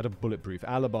hitman had a bulletproof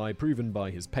alibi proven by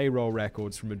his payroll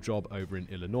records from a job over in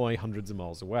Illinois, hundreds of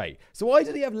miles away. So why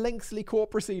did he have lengthy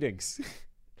court proceedings?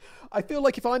 I feel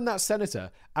like if I'm that senator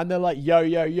and they're like,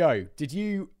 yo, did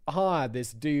you hire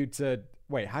this dude to...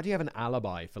 Wait, how do you have an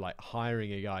alibi for, like,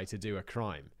 hiring a guy to do a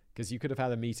crime? Because you could have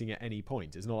had a meeting at any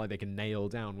point. It's not like they can nail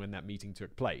down when that meeting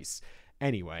took place.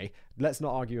 Anyway, let's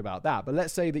not argue about that. But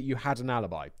let's say that you had an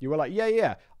alibi. You were like,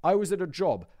 yeah, I was at a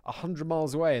job 100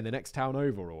 miles away in the next town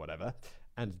over or whatever.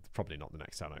 And probably not the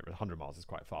next town over. 100 miles is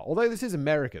quite far. Although this is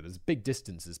America, there's big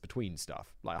distances between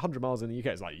stuff. Like 100 miles in the UK,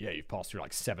 it's like, yeah, you've passed through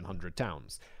like 700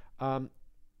 towns.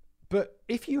 But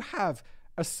if you have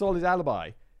a solid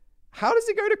alibi, how does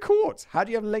it go to court? How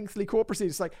do you have lengthy court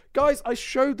proceedings? It's like, guys, I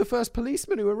showed the first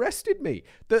policeman who arrested me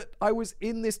that I was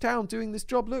in this town doing this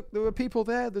job. Look, there were people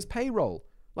there. There's payroll.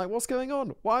 Like, what's going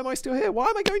on? Why am I still here? Why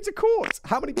am I going to court?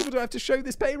 How many people do I have to show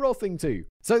this payroll thing to?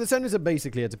 So the senator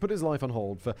basically had to put his life on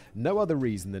hold for no other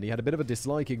reason than he had a bit of a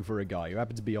disliking for a guy who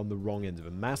happened to be on the wrong end of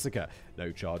a massacre.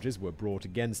 No charges were brought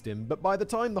against him, but by the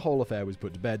time the whole affair was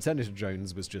put to bed, Senator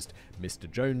Jones was just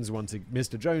Mr. Jones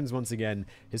once again.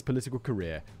 His political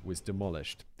career was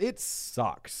demolished. It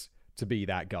sucks to be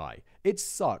that guy. It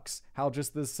sucks how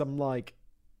just there's some, like,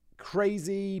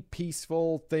 crazy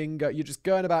peaceful thing you're just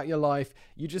going about your life,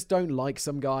 you just don't like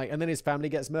some guy, and then his family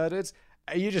gets murdered.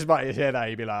 You just might hear that,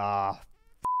 you'd be like,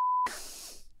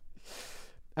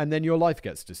 and then your life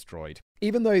gets destroyed.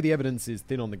 Even though the evidence is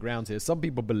thin on the ground here, some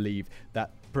people believe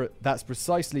that that's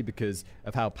precisely because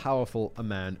of how powerful a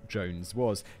man Jones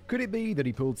was. Could it be that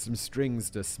he pulled some strings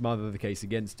to smother the case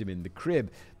against him in the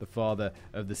crib? The father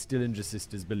of the Stillinger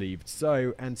sisters believed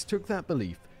so, and took that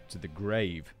belief to the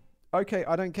grave. Okay,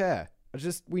 I don't care.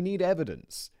 We need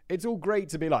evidence. It's all great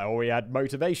to be like, oh, we had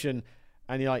motivation.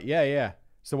 And you're like, yeah.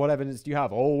 So what evidence do you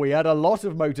have? Oh, we had a lot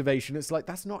of motivation. It's like,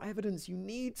 that's not evidence. You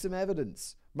need some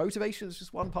evidence. Motivation is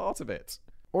just one part of it.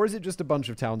 Or is it just a bunch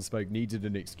of townsfolk needed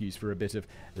an excuse for a bit of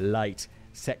light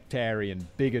sectarian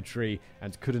bigotry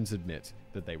and couldn't admit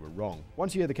that they were wrong?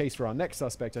 Once you hear the case for our next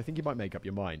suspect, I think you might make up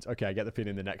your mind. Okay, I get the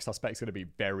feeling the next suspect's going to be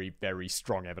very, very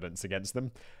strong evidence against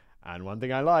them. And one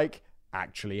thing I like,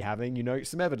 actually having,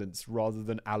 some evidence rather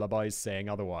than alibis saying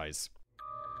otherwise.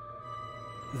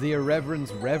 The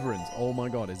irreverent reverend. Oh my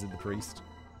god, is it the priest?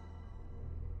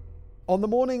 On the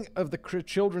morning of the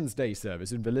Children's Day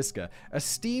service in Villisca, a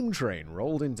steam train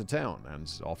rolled into town,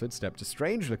 and off it stepped a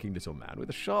strange-looking little man with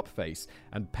a sharp face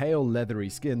and pale, leathery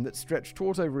skin that stretched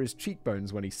taut over his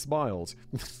cheekbones when he smiled.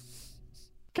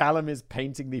 Callum is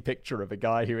painting the picture of a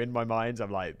guy who, in my mind,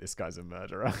 I'm like, this guy's a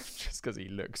murderer, just because he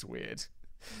looks weird.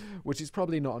 Which is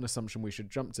probably not an assumption we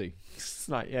should jump to. It's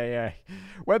like, yeah.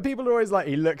 When people are always like,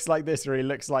 he looks like this or he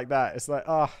looks like that, it's like,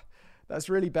 that's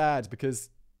really bad because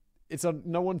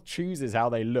no one chooses how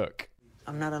they look.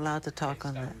 I'm not allowed to talk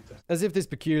on that. As if this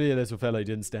peculiar little fellow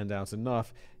didn't stand out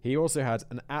enough, he also had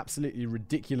an absolutely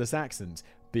ridiculous accent,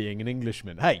 being an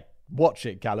Englishman. Hey, watch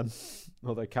it, Callum.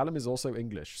 Although Callum is also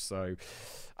English, so...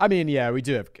 fair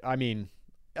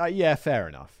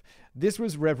enough. This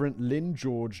was Reverend Lynn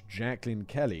George Jacqueline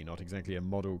Kelly, not exactly a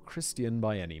model Christian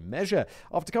by any measure.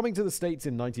 After coming to the States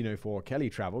in 1904, Kelly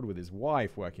traveled with his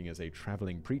wife, working as a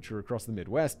traveling preacher across the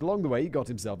Midwest. Along the way, he got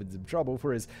himself into some trouble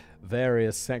for his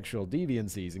various sexual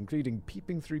deviancies, including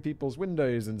peeping through people's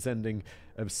windows and sending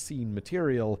obscene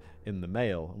material in the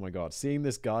mail. Oh my god, seeing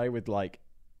this guy with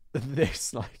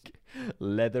this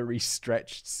leathery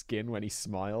stretched skin when he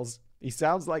smiles. He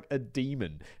sounds like a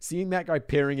demon. Seeing that guy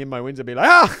peering in my window be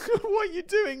like, what are you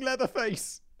doing,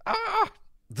 Leatherface?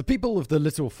 The people of the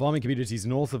little farming communities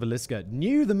north of Villisca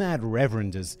knew the mad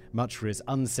reverend as much for his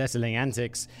unsettling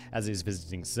antics as his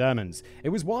visiting sermons. It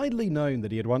was widely known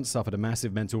that he had once suffered a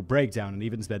massive mental breakdown and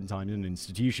even spent time in an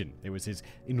institution. It was his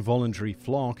involuntary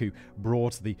flock who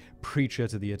brought the preacher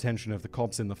to the attention of the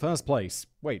cops in the first place.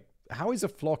 Wait. How is a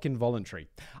flock involuntary?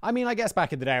 I mean, I guess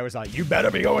back in the day I was like, you better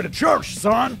be going to church,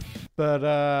 son! But,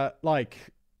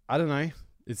 I don't know.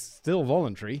 It's still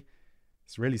voluntary.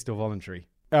 It's really still voluntary.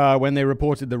 When they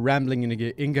reported the rambling and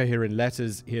incoherent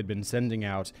letters he had been sending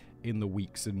out in the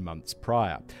weeks and months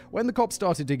prior. When the cops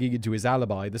started digging into his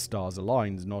alibi, the stars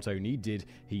aligned. Not only did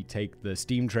he take the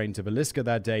steam train to Villisca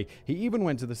that day, he even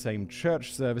went to the same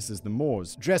church service as the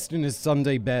Moors. Dressed in his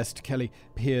Sunday best, Kelly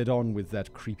peered on with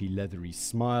that creepy leathery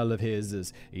smile of his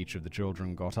as each of the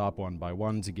children got up one by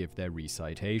one to give their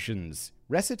recitations.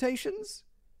 Recitations?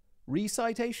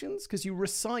 Recitations? Because you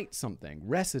recite something.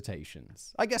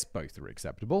 Recitations. I guess both are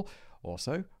acceptable.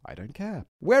 Also, I don't care.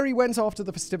 Where he went after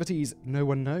the festivities, no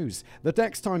one knows. The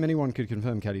next time anyone could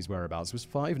confirm Kelly's whereabouts was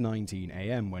 5:19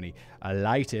 a.m. when he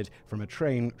alighted from a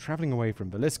train traveling away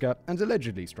from Villisca and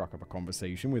allegedly struck up a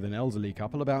conversation with an elderly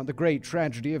couple about the great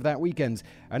tragedy of that weekend,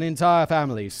 an entire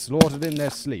family slaughtered in their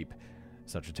sleep.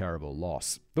 Such a terrible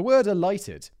loss. The word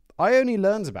alighted, I only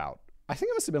learned about. I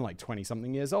think I must have been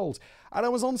 20-something years old. And I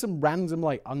was on some random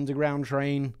underground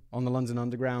train on the London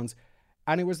Underground.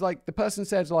 And it was the person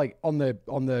said on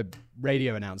the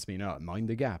radio announcement, mind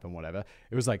the gap and whatever.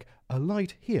 It was a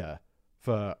light here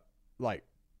for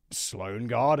Sloane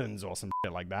Gardens or some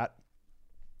shit like that.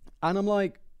 And I'm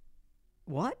like,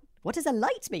 What? What does a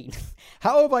light mean?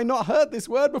 how have I not heard this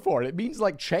word before? It means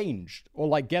changed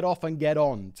or get off and get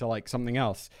on to something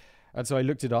else. And so I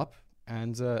looked it up.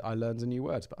 And I learned a new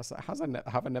word. But I was like,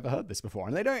 have I never heard this before?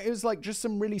 And they don't, it was just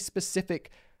some really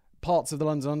specific parts of the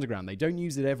London Underground. They don't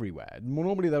use it everywhere.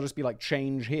 Normally they'll just be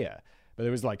change here. But it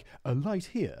was a light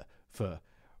here for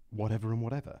whatever and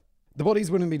whatever. The bodies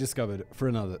wouldn't be discovered for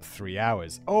another 3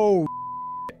 hours. Oh,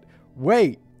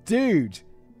 wait, dude.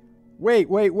 Wait.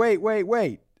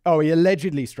 Oh, he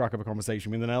allegedly struck up a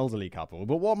conversation with an elderly couple.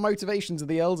 But what motivations do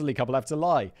the elderly couple have to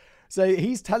lie? So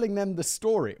he's telling them the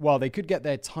story. Well, they could get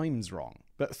their times wrong.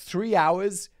 But 3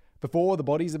 hours before the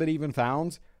bodies have been even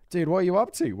found? Dude, what are you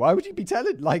up to? Why would you be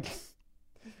telling?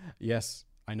 Yes,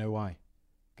 I know why.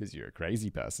 Because you're a crazy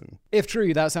person. If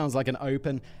true, that sounds like an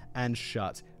open and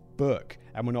shut book,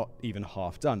 and we're not even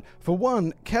half done. For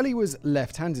one, Kelly was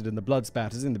left-handed, and the blood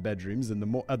spatters in the bedrooms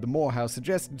and at the Moore house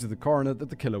suggested to the coroner that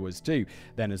the killer was too.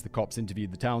 Then, as the cops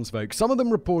interviewed the townsfolk, some of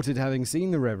them reported having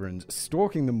seen the Reverend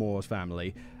stalking the Moore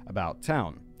family about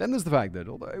town. Then there's the fact that,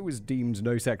 although it was deemed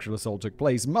no sexual assault took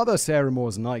place, Mother Sarah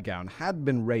Moore's nightgown had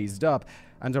been raised up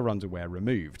and her underwear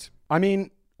removed. I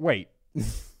mean, wait.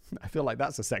 I feel like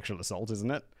that's a sexual assault,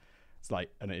 isn't it? It's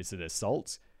like, and it's an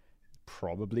assault.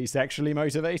 Probably sexually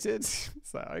motivated. Is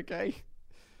that okay?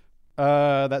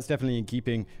 That's definitely in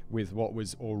keeping with what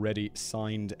was already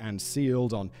signed and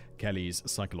sealed on Kelly's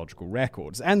psychological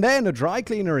records. And then a dry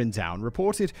cleaner in town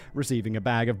reported receiving a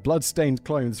bag of blood-stained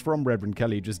clothes from Reverend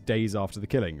Kelly just days after the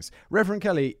killings. Reverend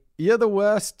Kelly, you're the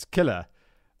worst killer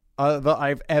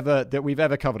that we've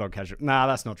ever covered on Casual. Nah,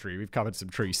 that's not true. We've covered some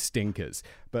true stinkers.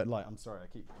 But like, I'm sorry, I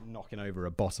keep knocking over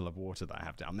a bottle of water that I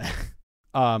have down there.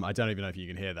 I don't even know if you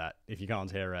can hear that. If you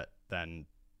can't hear it, then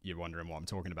you're wondering what I'm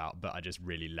talking about. But I just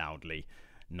really loudly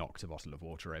knocked a bottle of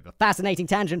water over. Fascinating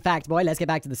tangent fact, boy. Let's get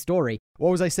back to the story. What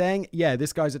was I saying? Yeah,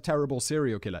 this guy's a terrible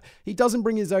serial killer. He doesn't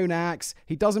bring his own axe.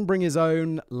 He doesn't bring his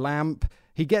own lamp.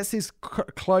 He gets his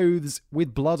clothes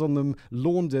with blood on them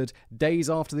laundered days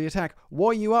after the attack.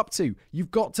 What are you up to?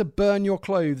 You've got to burn your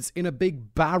clothes in a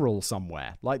big barrel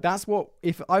somewhere. Like, that's what...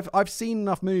 If I've seen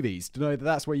enough movies to know that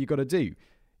that's what you got to do.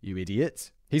 You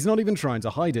idiot. He's not even trying to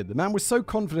hide it. The man was so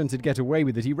confident he'd get away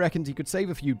with it, he reckoned he could save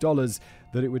a few dollars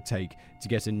that it would take to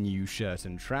get a new shirt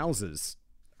and trousers.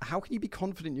 How can you be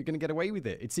confident you're going to get away with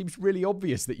it? It seems really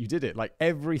obvious that you did it. Like,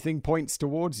 everything points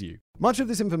towards you. Much of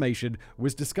this information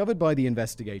was discovered by the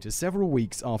investigators several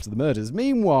weeks after the murders.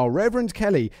 Meanwhile, Reverend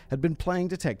Kelly had been playing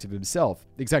detective himself.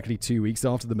 Exactly 2 weeks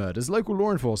after the murders, local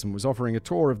law enforcement was offering a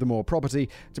tour of the Moore property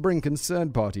to bring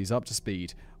concerned parties up to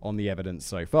speed on the evidence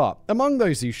so far. Among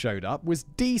those who showed up was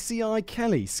DCI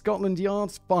Kelly, Scotland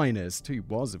Yard's finest, who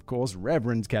was, of course,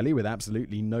 Reverend Kelly with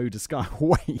absolutely no disguise.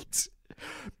 Wait.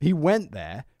 He went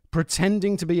there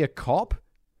pretending to be a cop?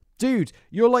 Dude,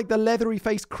 you're like the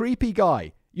leathery-faced creepy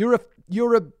guy. You're a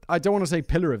I don't want to say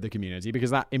pillar of the community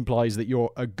because that implies that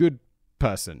you're a good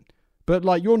person. But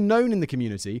like, you're known in the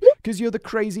community because you're the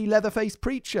crazy leather-faced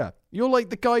preacher. You're like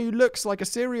the guy who looks like a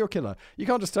serial killer. You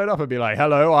can't just turn up and be like,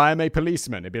 hello, I am a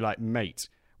policeman. It'd be like, mate,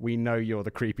 we know you're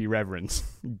the creepy reverend.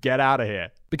 Get out of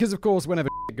here. Because, of course, whenever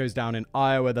shit goes down in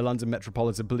Iowa, the London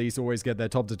Metropolitan Police always get their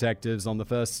top detectives on the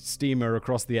first steamer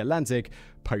across the Atlantic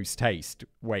post-haste.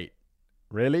 Wait,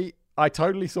 really? I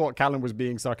totally thought Callum was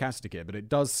being sarcastic here, but it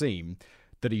does seem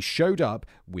that he showed up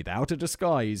without a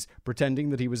disguise, pretending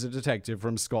that he was a detective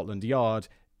from Scotland Yard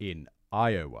in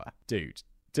Iowa. Dude,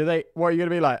 what are you going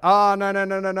to be like?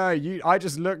 No. I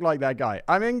just look like that guy.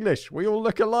 I'm English. We all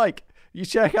look alike. You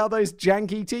check out those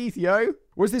janky teeth, yo.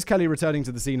 Was this Kelly returning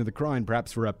to the scene of the crime,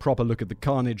 perhaps for a proper look at the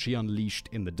carnage he unleashed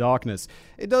in the darkness?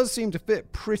 It does seem to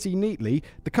fit pretty neatly.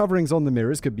 The coverings on the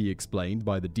mirrors could be explained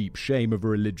by the deep shame of a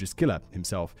religious killer.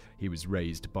 Himself, he was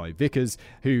raised by vicars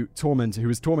who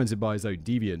was tormented by his own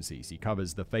deviancies. He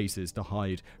covers the faces to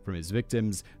hide from his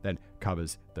victims, then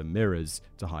covers the mirrors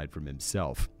to hide from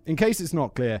himself. In case it's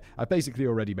not clear, I've basically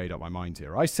already made up my mind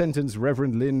here. I sentence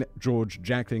Reverend Lynn George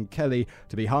Jacqueline Kelly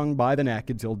to be hung by the neck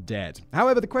until dead.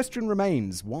 However, the question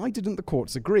remains, why didn't the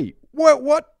courts agree?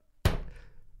 What?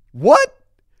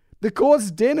 The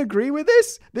courts didn't agree with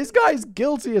this? This guy's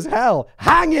guilty as hell.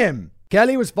 Hang him!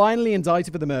 Kelly was finally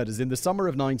indicted for the murders in the summer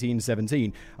of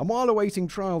 1917, and while awaiting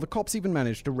trial, the cops even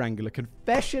managed to wrangle a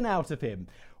confession out of him.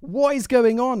 What is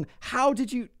going on? How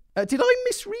did you... did I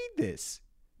misread this?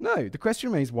 No, the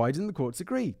question remains, why didn't the courts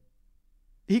agree?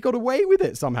 He got away with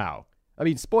it somehow. I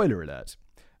mean, spoiler alert.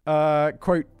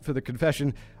 Quote for the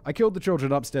confession, I killed the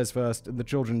children upstairs first and the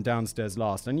children downstairs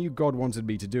last. I knew God wanted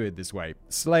me to do it this way.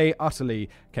 Slay utterly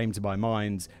came to my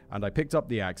mind, and I picked up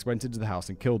the axe, went into the house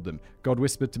and killed them. God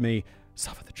whispered to me,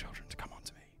 suffer the children to come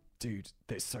unto me. Dude,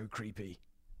 that's so creepy.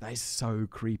 That is so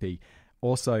creepy.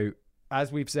 Also,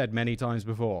 as we've said many times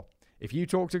before, if you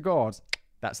talk to God,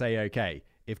 that's A-okay.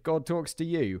 If God talks to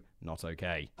you, not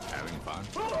okay. Having fun.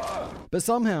 But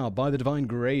somehow, by the divine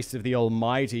grace of the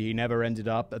Almighty, he never ended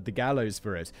up at the gallows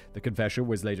for it. The confessor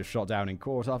was later shot down in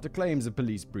court after claims of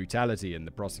police brutality, and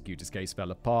the prosecutor's case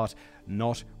fell apart,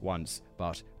 not once,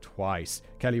 but twice.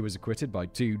 Kelly was acquitted by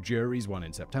 2 juries, one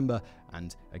in September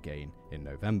and again in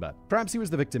November. Perhaps he was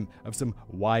the victim of some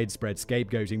widespread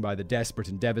scapegoating by the desperate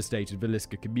and devastated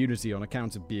Villisca community on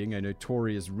account of being a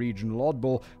notorious regional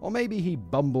oddball, or maybe he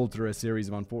bumbled through a series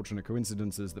of unfortunate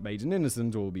coincidences that made an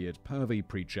innocent, albeit pervy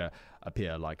preacher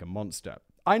appear like a monster.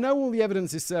 I know all the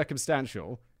evidence is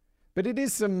circumstantial, but it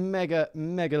is some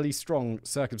megally strong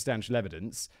circumstantial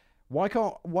evidence. Why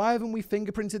haven't we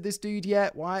fingerprinted this dude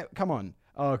yet? Why? Come on.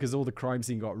 Oh, because all the crime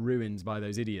scene got ruined by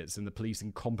those idiots and the police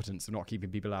incompetence of not keeping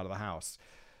people out of the house.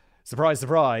 Surprise,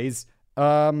 surprise.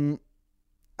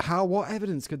 What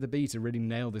evidence could there be to really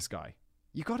nail this guy?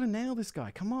 You gotta nail this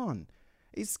guy. Come on.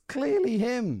 It's clearly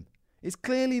him. It's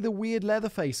clearly the weird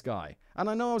Leatherface guy. And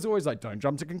I know I was always like, don't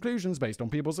jump to conclusions based on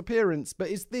people's appearance, but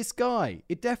it's this guy.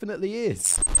 It definitely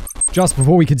is. Just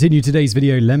before we continue today's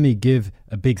video, let me give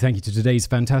a big thank you to today's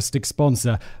fantastic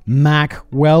sponsor, Mack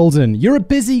Weldon. You're a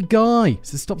busy guy,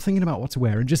 so stop thinking about what to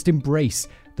wear and just embrace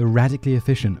the radically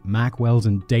efficient Mack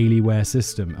Weldon daily wear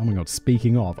system. Oh my God,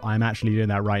 speaking of, I'm actually doing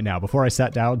that right now. Before I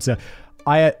sat down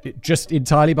just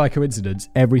entirely by coincidence,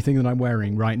 everything that I'm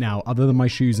wearing right now, other than my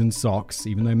shoes and socks,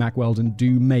 even though Mack Weldon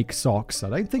do make socks, I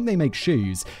don't think they make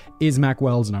shoes, is Mack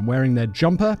Weldon. I'm wearing their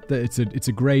jumper. It's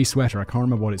a grey sweater. I can't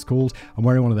remember what it's called. I'm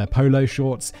wearing one of their polo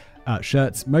shirts.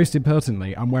 Most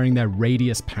importantly, I'm wearing their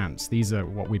radius pants. These are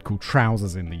what we'd call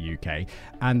trousers in the UK,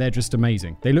 and they're just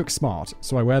amazing. They look smart,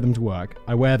 so I wear them to work.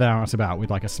 I wear them out about with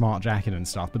like a smart jacket and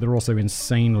stuff, but they're also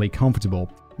insanely comfortable.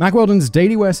 Mack Weldon's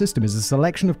daily wear system is a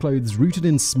selection of clothes rooted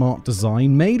in smart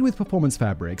design, made with performance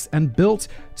fabrics, and built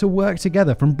to work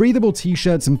together. From breathable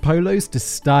t-shirts and polos to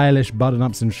stylish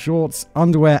button-ups and shorts,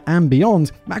 underwear, and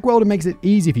beyond, Mack Weldon makes it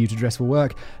easy for you to dress for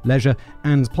work, leisure,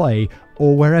 and play,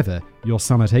 or wherever your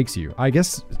summer takes you. I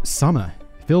guess summer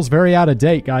feels very out of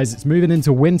date, guys. It's moving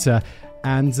into winter.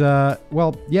 And,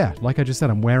 like I just said,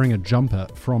 I'm wearing a jumper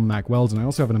from Mack Weldon. I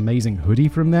also have an amazing hoodie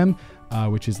from them,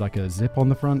 which is like a zip on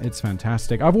the front. It's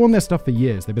fantastic. I've worn their stuff for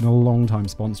years. They've been a long-time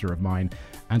sponsor of mine,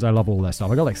 and I love all their stuff.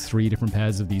 I got like 3 different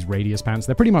pairs of these radius pants.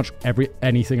 They're pretty much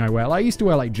anything I wear. I used to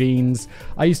wear like jeans.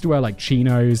 I used to wear like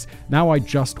chinos. Now I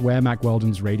just wear Mack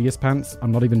Weldon's radius pants.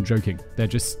 I'm not even joking. They're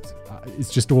just,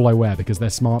 it's just all I wear because they're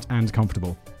smart and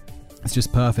comfortable. It's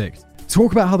just perfect.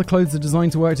 Talk about how the clothes are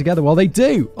designed to work together. Well, they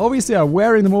do. Obviously, I'm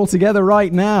wearing them all together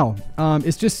right now.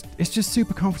 It's just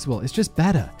super comfortable. It's just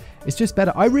better. It's just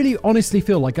better. I really honestly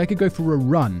feel like I could go for a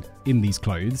run in these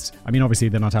clothes. I mean, obviously,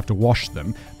 then I'd have to wash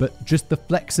them, but just the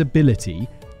flexibility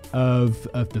of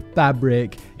the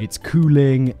fabric, it's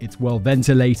cooling, it's well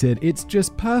ventilated, it's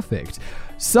just perfect.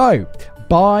 So,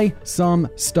 buy some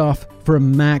stuff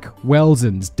from Mack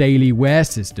Weldon's daily wear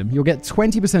system. You'll get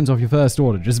 20% off your first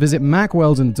order. Just visit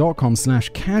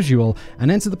mackweldon.com/casual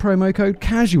and enter the promo code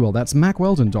casual. That's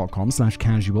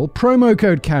mackweldon.com/casual. Promo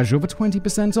code casual for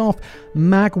 20% off.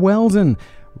 Mack Weldon.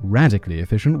 Radically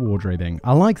efficient wardrobing.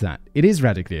 I like that. It is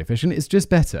radically efficient. It's just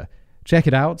better. Check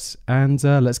it out, and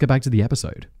let's get back to the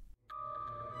episode.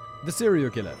 The serial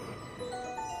killer.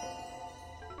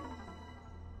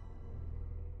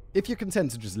 If you're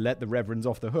content to just let the reverends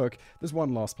off the hook, there's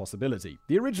one last possibility.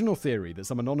 The original theory that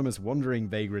some anonymous wandering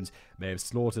vagrant may have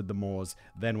slaughtered the Moors,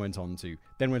 then went on his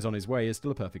way is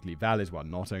still a perfectly valid one.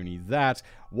 Not only that,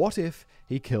 what if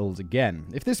he killed again?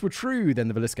 If this were true, then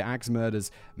the Villisca Axe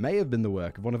murders may have been the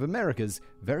work of one of America's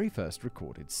very first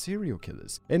recorded serial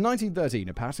killers. In 1913,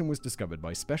 a pattern was discovered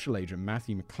by Special Agent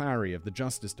Matthew McClary of the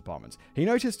Justice Department. He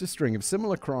noticed a string of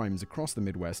similar crimes across the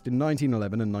Midwest in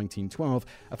 1911 and 1912,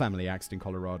 a family axed in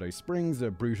Colorado Springs,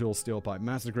 a brutal steel pipe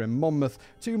massacre in Monmouth,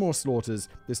 2 more slaughters,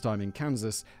 this time in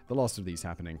Kansas, the last of these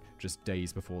happening just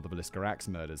days before the Villisca Axe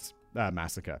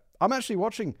massacre. I'm actually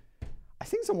watching, I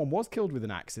think someone was killed with an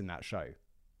axe in that show.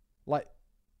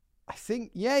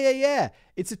 Yeah.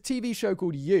 It's a TV show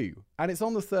called You, and it's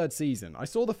on the 3rd season. I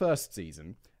saw the 1st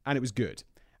season, and it was good.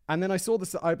 And then I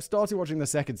started watching the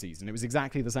 2nd season. It was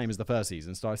exactly the same as the 1st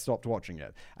season, so I stopped watching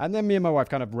it. And then me and my wife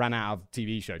kind of ran out of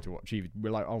TV show to watch.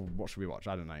 We're like, oh, what should we watch?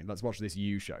 I don't know. Let's watch this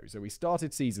You show. So we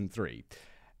started season 3.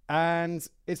 And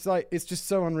it's just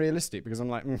so unrealistic because I'm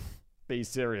like, these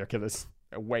serial killers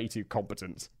are way too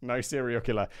competent. No serial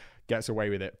killer gets away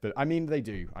with it. But I mean, they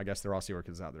do. I guess there are serial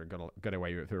killers out there who got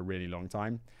away with it for a really long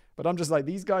time. But I'm just like,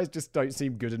 these guys just don't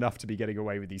seem good enough to be getting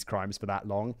away with these crimes for that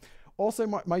long. Also,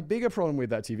 my bigger problem with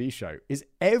that TV show is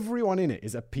everyone in it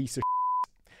is a piece of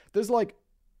shit. There's like,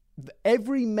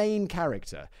 every main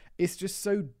character is just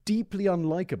so deeply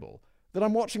unlikable that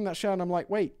I'm watching that show and I'm like,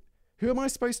 wait, who am I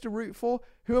supposed to root for?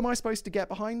 Who am I supposed to get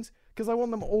behind? Because I want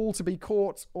them all to be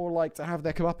caught or like to have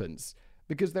their comeuppance.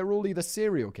 Because they're all either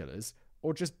serial killers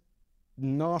or just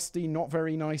nasty, not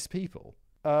very nice people.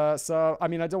 So, I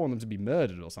mean, I don't want them to be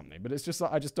murdered or something, but it's just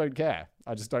like, I just don't care.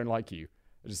 I just don't like you.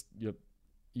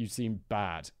 You seem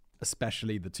bad,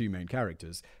 especially the 2 main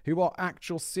characters, who are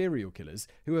actual serial killers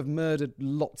who have murdered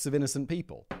lots of innocent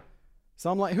people. So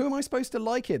I'm like, who am I supposed to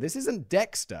like here? This isn't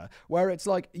Dexter, where it's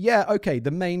like, yeah, okay,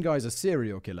 the main guy's a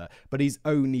serial killer, but he's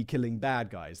only killing bad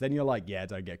guys. Then you're like, yeah,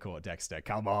 don't get caught, Dexter.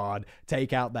 Come on,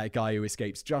 take out that guy who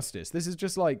escapes justice. This is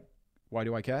just like, why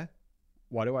do I care?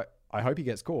 I hope he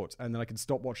gets caught, and then I can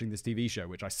stop watching this TV show,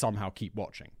 which I somehow keep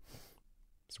watching.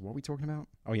 So what are we talking about?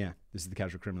 Oh yeah, this is The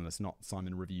Casual Criminalist, not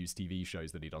Simon reviews TV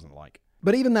shows that he doesn't like.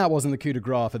 But even that wasn't the coup de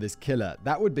grace for this killer.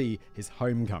 That would be his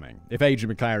homecoming. If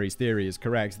Agent McClary's theory is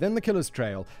correct, then the killer's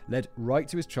trail led right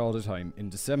to his childhood home in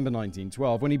December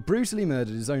 1912 when he brutally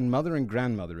murdered his own mother and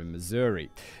grandmother in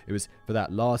Missouri. It was for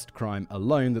that last crime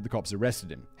alone that the cops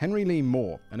arrested him. Henry Lee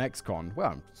Moore, an ex-con,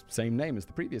 well, same name as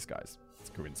the previous guys. It's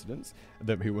a coincidence,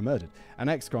 who were murdered. An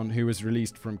ex-con who was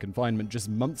released from confinement just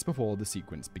months before the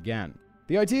sequence began.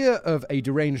 The idea of a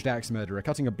deranged axe murderer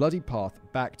cutting a bloody path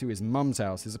back to his mum's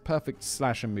house is a perfect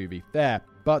slasher movie there,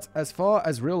 but as far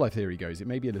as real-life theory goes, it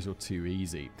may be a little too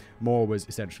easy. Moore was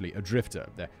essentially a drifter.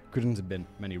 There couldn't have been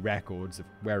many records of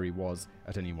where he was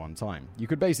at any one time. You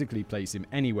could basically place him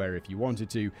anywhere if you wanted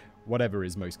to, whatever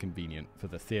is most convenient for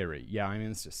the theory. Yeah, I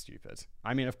mean, it's just stupid.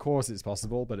 I mean, of course it's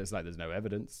possible, but it's like there's no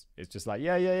evidence. It's just like,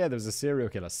 yeah, there's a serial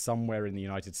killer somewhere in the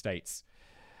United States.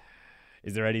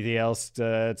 Is there anything else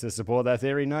to support that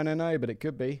theory? No, but it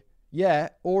could be. Yeah,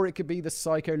 or it could be the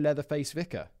psycho Leatherface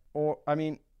vicar. Or, I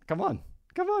mean, come on.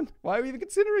 Why are we even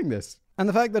considering this? And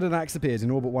the fact that an axe appears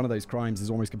in all but one of those crimes is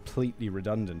almost completely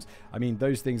redundant. I mean,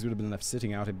 those things would have been left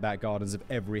sitting out in back gardens of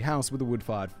every house with a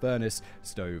wood-fired furnace,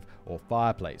 stove, or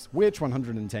fireplace, which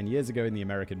 110 years ago in the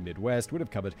American Midwest would have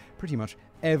covered pretty much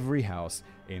every house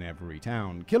in every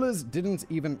town. Killers didn't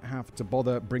even have to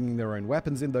bother bringing their own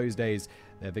weapons in those days.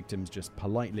 Their victims just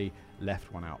politely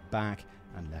left one out back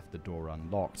and left the door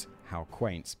unlocked. How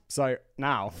quaint. So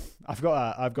now I've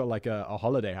got like a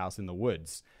holiday house in the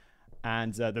woods,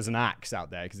 and there's an axe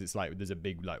out there because it's like there's a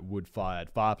big like wood-fired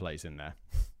fireplace in there.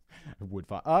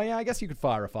 Oh yeah, I guess you could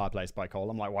fire a fireplace by coal.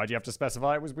 I'm like, why do you have to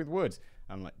specify it was with wood?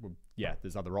 I'm like, well, yeah,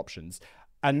 there's other options.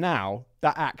 And now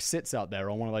that axe sits out there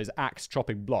on one of those axe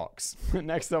chopping blocks.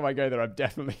 Next time I go there, I'm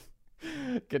definitely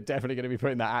going to be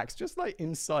putting that axe just like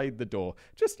inside the door,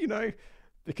 just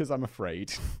because I'm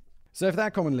afraid. So if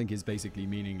that common link is basically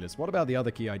meaningless, what about the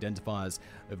other key identifiers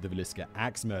of the Villisca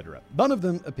Axe murderer? None of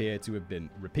them appear to have been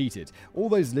repeated. All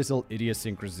those little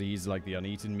idiosyncrasies like the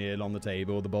uneaten meal on the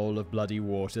table, the bowl of bloody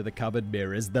water, the cupboard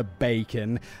mirrors, the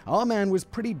bacon. Our man was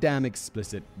pretty damn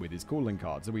explicit with his calling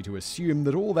cards. Are we to assume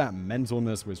that all that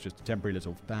mentalness was just a temporary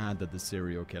little fad that the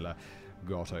serial killer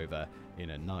got over in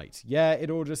a night? Yeah, it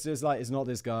all just is like, it's not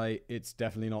this guy, it's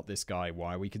definitely not this guy,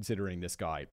 why are we considering this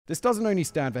guy? This doesn't only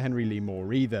stand for Henry Lee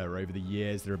Moore either. Over the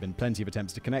years, there have been plenty of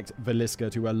attempts to connect Villisca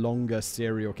to a longer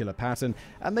serial killer pattern,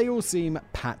 and they all seem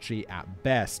patchy at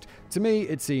best. To me,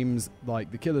 it seems like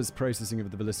the killer's processing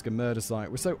of the Villisca murder site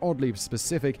was so oddly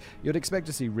specific, you'd expect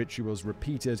to see rituals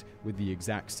repeated with the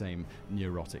exact same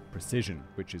neurotic precision,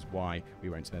 which is why we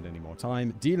won't spend any more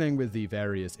time dealing with the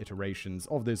various iterations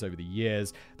of this over the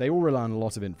years. They all rely on a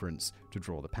lot of inference to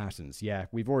draw the patterns. Yeah,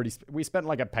 we spent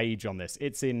like a page on this.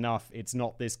 It's enough. It's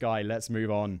not this guy. Let's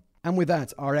move on. And with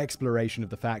that, our exploration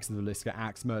of the facts of the Villisca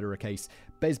Axe murderer case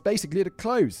is basically at a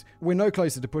close. We're no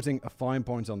closer to putting a fine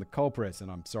point on the culprit,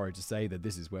 and I'm sorry to say that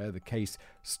this is where the case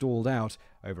stalled out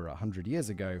over 100 years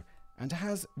ago and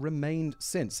has remained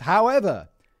since. However,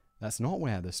 that's not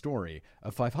where the story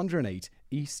of 508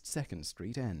 East 2nd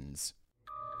Street ends.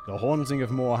 The Haunting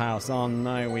of Moore House. Oh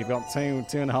no, we've got two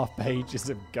and a half pages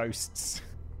of ghosts.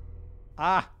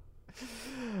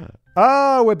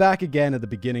 We're back again at the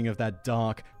beginning of that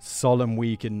dark, solemn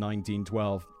week in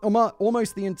 1912.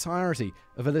 Almost the entirety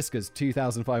of Villisca's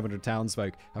 2,500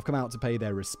 townsfolk have come out to pay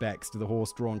their respects to the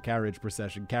horse-drawn carriage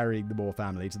procession carrying the Moore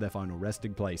family to their final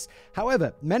resting place.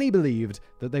 However, many believed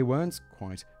that they weren't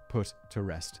quite put to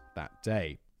rest that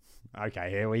day.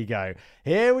 Okay, here we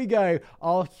go.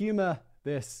 I'll humor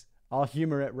this. I'll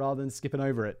humor it rather than skipping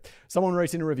over it. Someone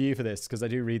wrote in a review for this, because I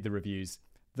do read the reviews,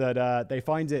 that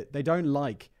they don't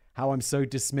like how I'm so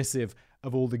dismissive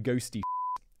of all the ghosty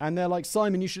and they're like,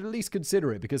 Simon, you should at least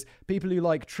consider it because people who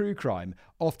like true crime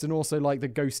often also like the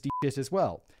ghosty shit as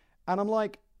well. And I'm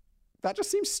like, that just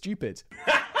seems stupid.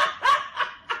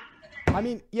 I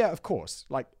mean, yeah, of course,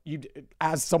 like, you,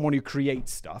 as someone who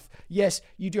creates stuff, yes,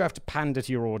 you do have to pander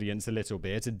to your audience a little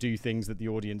bit and do things that the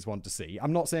audience want to see.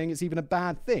 I'm not saying it's even a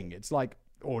bad thing. It's like,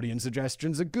 audience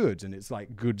suggestions are good, and it's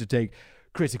like good to take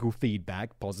critical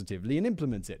feedback positively and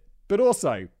implement it. But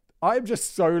also, I'm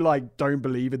just so like, don't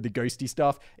believe in the ghosty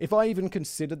stuff. If I even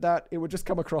considered that, it would just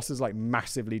come across as like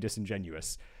massively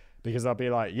disingenuous. Because I'll be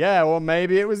like, yeah, well,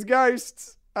 maybe it was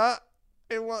ghosts.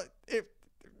 It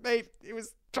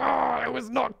was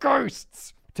not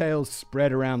ghosts. Tales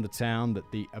spread around the town that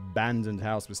the abandoned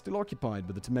house was still occupied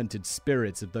by the tormented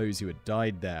spirits of those who had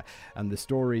died there, and the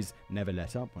stories never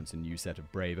let up once a new set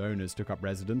of brave owners took up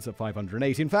residence at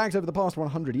 508. In fact, over the past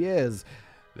 100 years,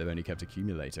 they've only kept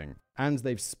accumulating. And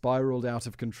they've spiraled out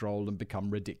of control and become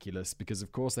ridiculous because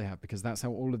of course they have, because that's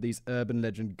how all of these urban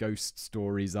legend ghost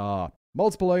stories are.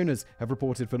 Multiple owners have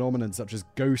reported phenomena such as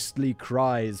ghostly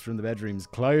cries from the bedrooms,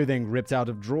 clothing ripped out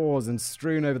of drawers and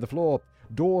strewn over the floor,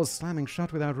 doors slamming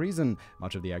shut without reason.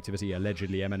 Much of the activity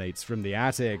allegedly emanates from the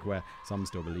attic, where some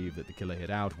still believe that the killer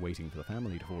hid out, waiting for the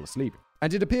family to fall asleep.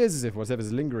 And it appears as if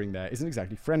whatever's lingering there isn't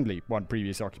exactly friendly. One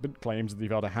previous occupant claims that he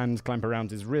felt a hand clamp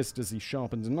around his wrist as he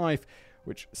sharpened a knife,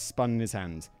 which spun in his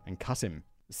hand and cut him.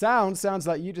 Sounds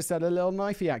like you just had a little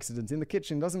knifey accident in the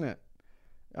kitchen, doesn't it?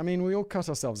 I mean, we all cut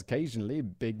ourselves occasionally.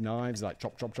 Big knives, like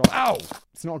chop, chop, chop. Ow!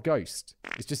 It's not a ghost.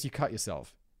 It's just you cut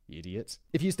yourself. Idiot.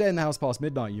 If you stay in the house past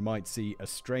midnight, you might see a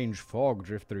strange fog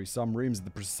drift through some rooms at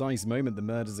the precise moment the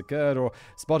murders occurred, or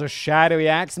spot a shadowy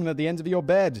axeman at the end of your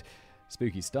bed.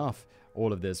 Spooky stuff.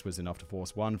 All of this was enough to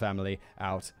force one family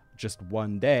out just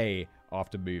one day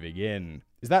after moving in.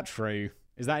 Is that true?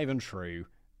 Is that even true?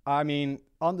 I mean,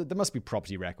 there must be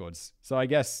property records, so I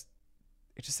guess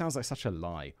it just sounds like such a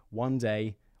lie. One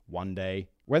day.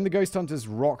 When the ghost hunters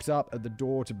rocked up at the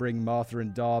door to bring Martha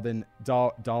and Darwin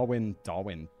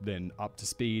then up to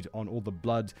speed on all the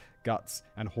blood, guts,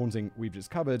 and haunting we've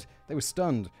just covered, they were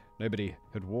stunned. Nobody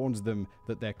had warned them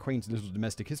that their quaint little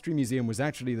domestic history museum was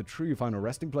actually the true final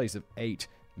resting place of 8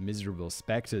 miserable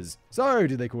specters. So,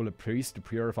 did they call a priest to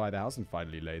purify the house and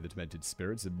finally lay the demented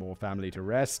spirits of more family to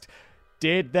rest?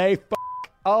 Did they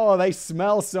Oh, they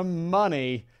smell some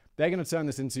money. They're going to turn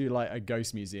this into like a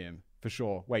ghost museum. For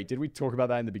sure. Wait, did we talk about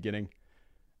that in the beginning?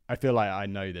 I feel like I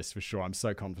know this for sure. I'm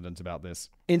so confident about this.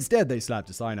 Instead, they slapped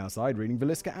a sign outside reading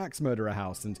Villisca Axe Murderer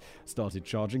House and started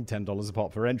charging $10 a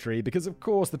pop for entry because, of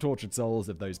course, the tortured souls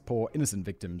of those poor innocent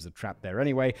victims are trapped there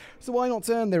anyway, so why not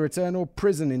turn their eternal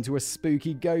prison into a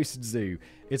spooky ghost zoo?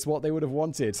 It's what they would have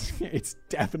wanted. It's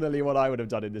definitely what I would have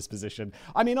done in this position.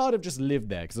 I mean, I'd have just lived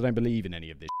there because I don't believe in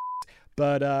any of this shit.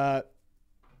 But,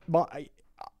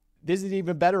 this is an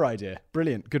even better idea.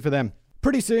 Brilliant. Good for them.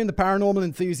 Pretty soon, the paranormal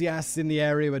enthusiasts in the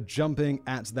area were jumping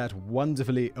at that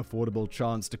wonderfully affordable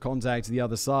chance to contact the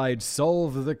other side,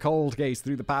 solve the cold case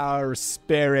through the power of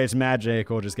spirit magic,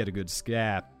 or just get a good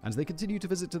scare. And they continue to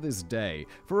visit to this day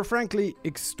for a frankly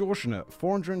extortionate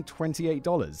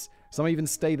 $428. Some even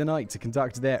stay the night to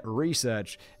conduct their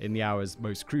research in the hours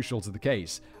most crucial to the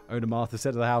case. Owner Martha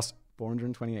said to the house,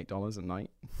 $428 a night?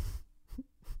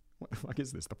 What the fuck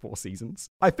is this, the Four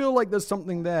Seasons? I feel like there's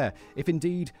something there. If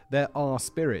indeed there are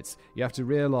spirits, you have to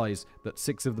realize that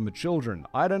 6 of them are children.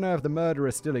 I don't know if the murderer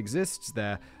still exists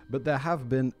there, but there have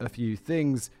been a few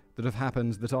things that have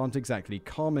happened that aren't exactly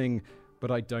calming, but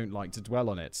I don't like to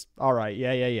dwell on it. Alright,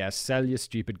 yeah, sell your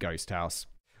stupid ghost house.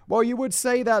 Well, you would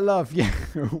say that, love. Yeah,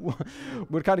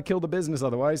 would kind of kill the business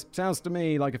otherwise. Sounds to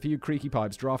me like a few creaky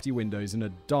pipes, drafty windows, and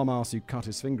a dumbass who cut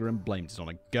his finger and blamed it on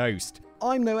a ghost.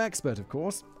 I'm no expert, of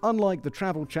course. Unlike the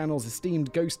Travel Channel's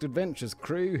esteemed Ghost Adventures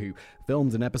crew, who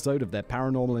filmed an episode of their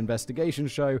paranormal investigation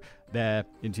show there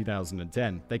in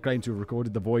 2010. They claim to have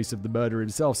recorded the voice of the murderer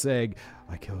himself saying,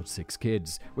 "I killed 6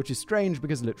 kids," which is strange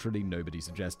because literally nobody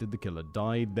suggested the killer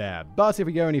died there. But if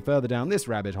we go any further down this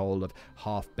rabbit hole of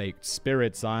half-baked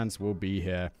spirit science, we'll be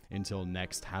here until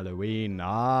next Halloween.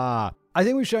 I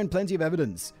think we've shown plenty of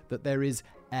evidence that there is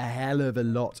a hell of a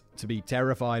lot to be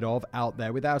terrified of out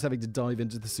there without having to dive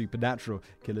into the supernatural,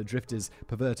 killer drifters,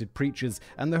 perverted preachers,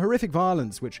 and the horrific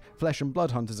violence which flesh and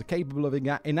blood hunters are capable of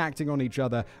enacting on each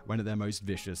other when at their most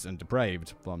vicious and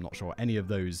depraved. Though I'm not sure any of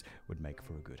those would make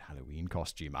for a good Halloween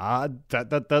costume.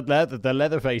 The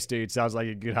Leatherface dude sounds like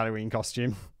a good Halloween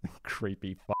costume.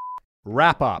 Creepy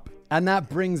Wrap up. And that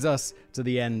brings us to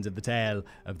the end of the tale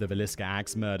of the Villisca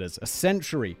Axe murders. A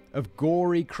century of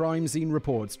gory crime scene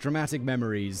reports, dramatic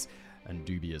memories, and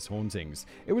dubious hauntings.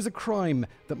 It was a crime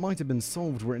that might have been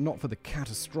solved were it not for the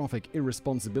catastrophic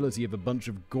irresponsibility of a bunch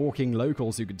of gawking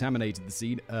locals who contaminated the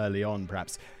scene early on,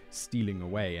 perhaps stealing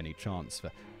away any chance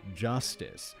for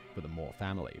justice for the Moore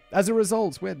family. As a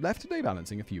result, we're left today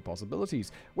balancing a few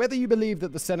possibilities. Whether you believe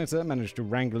that the senator managed to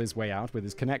wrangle his way out with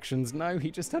his connections, no,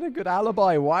 he just had a good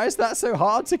alibi. Why is that so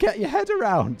hard to get your head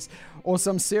around? Or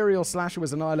some serial slasher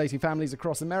was annihilating families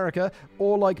across America,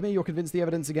 or like me, you're convinced the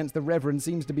evidence against the Reverend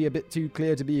seems to be a bit too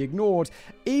clear to be ignored.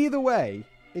 Either way,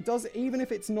 it does, even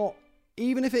if it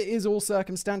is all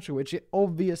circumstantial, which it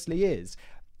obviously is,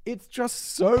 it's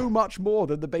just so much more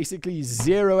than the basically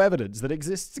zero evidence that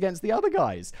exists against the other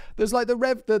guys. There's like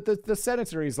the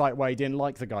senator is like, well, he didn't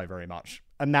like the guy very much.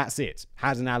 And that's it.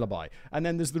 Has an alibi. And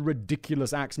then there's the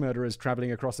ridiculous axe murderers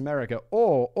traveling across America.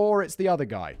 Or it's the other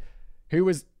guy who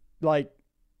was like,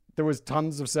 there was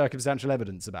tons of circumstantial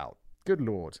evidence about. Good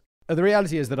Lord. The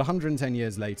reality is that 110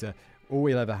 years later, all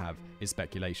we'll ever have is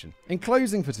speculation. In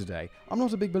closing for today, I'm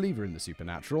not a big believer in the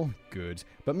supernatural. Good.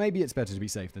 But maybe it's better to be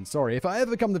safe than sorry. If I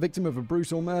ever become the victim of a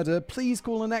brutal murder, please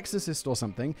call an exorcist or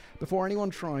something before anyone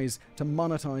tries to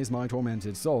monetize my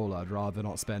tormented soul. I'd rather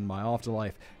not spend my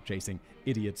afterlife chasing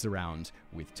idiots around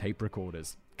with tape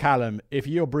recorders. Callum, if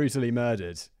you're brutally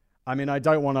murdered, I mean, I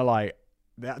don't want to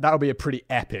that would be a pretty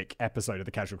epic episode of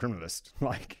The Casual Criminalist.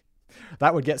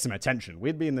 That would get some attention.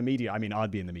 We'd be in the media. I mean,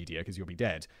 I'd be in the media because you'll be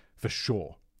dead, for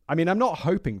sure. I mean, I'm not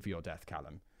hoping for your death,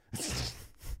 Callum.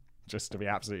 Just to be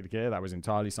absolutely clear, that was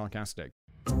entirely sarcastic.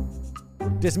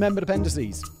 Dismembered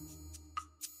appendices.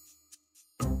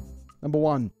 Number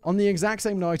 1. On the exact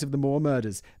same night of the Moore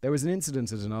murders, there was an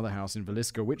incident at another house in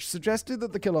Villisca which suggested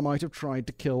that the killer might have tried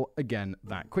to kill again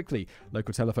that quickly.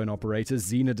 Local telephone operator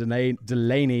Zena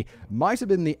Delaney might have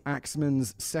been the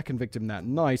axeman's second victim that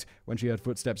night when she heard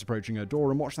footsteps approaching her door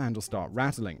and watched the handle start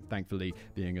rattling. Thankfully,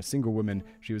 being a single woman,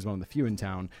 she was one of the few in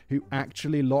town who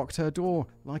actually locked her door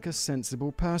like a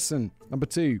sensible person. Number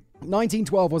 2.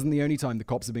 1912 wasn't the only time the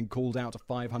cops had been called out to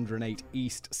 508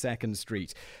 East 2nd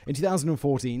Street. In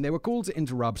 2014, they were called to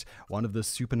interrupt one of the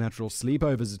supernatural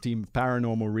sleepovers. A team of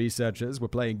paranormal researchers were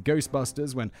playing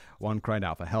Ghostbusters when one cried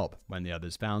out for help. When the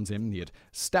others found him, he had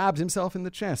stabbed himself in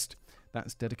the chest.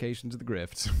 That's dedication to the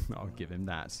grift. I'll give him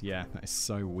that. Yeah, that is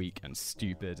so weak and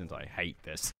stupid, and I hate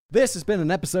this. This has been an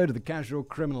episode of The Casual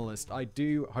Criminalist. I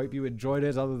do hope you enjoyed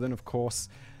it, other than, of course,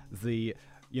 the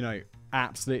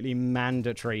absolutely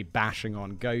mandatory bashing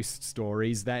on ghost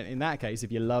stories. Then in that case,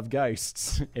 if you love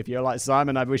ghosts, if you're like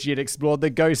Simon, I wish you'd explored the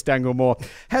ghost angle more,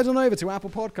 head on over to Apple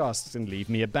Podcasts and leave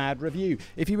me a bad review.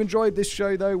 If you enjoyed this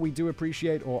show, though,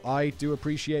 I do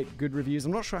appreciate good reviews.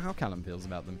 I'm not sure how Callum feels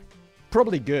about them.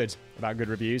 Probably good about good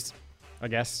reviews, I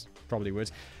guess. Probably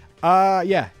would.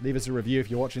 Leave us a review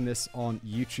if you're watching this on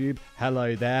YouTube.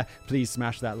 Hello there. Please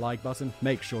smash that like button.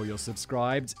 Make sure you're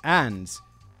subscribed. And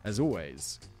as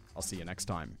always, I'll see you next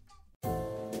time.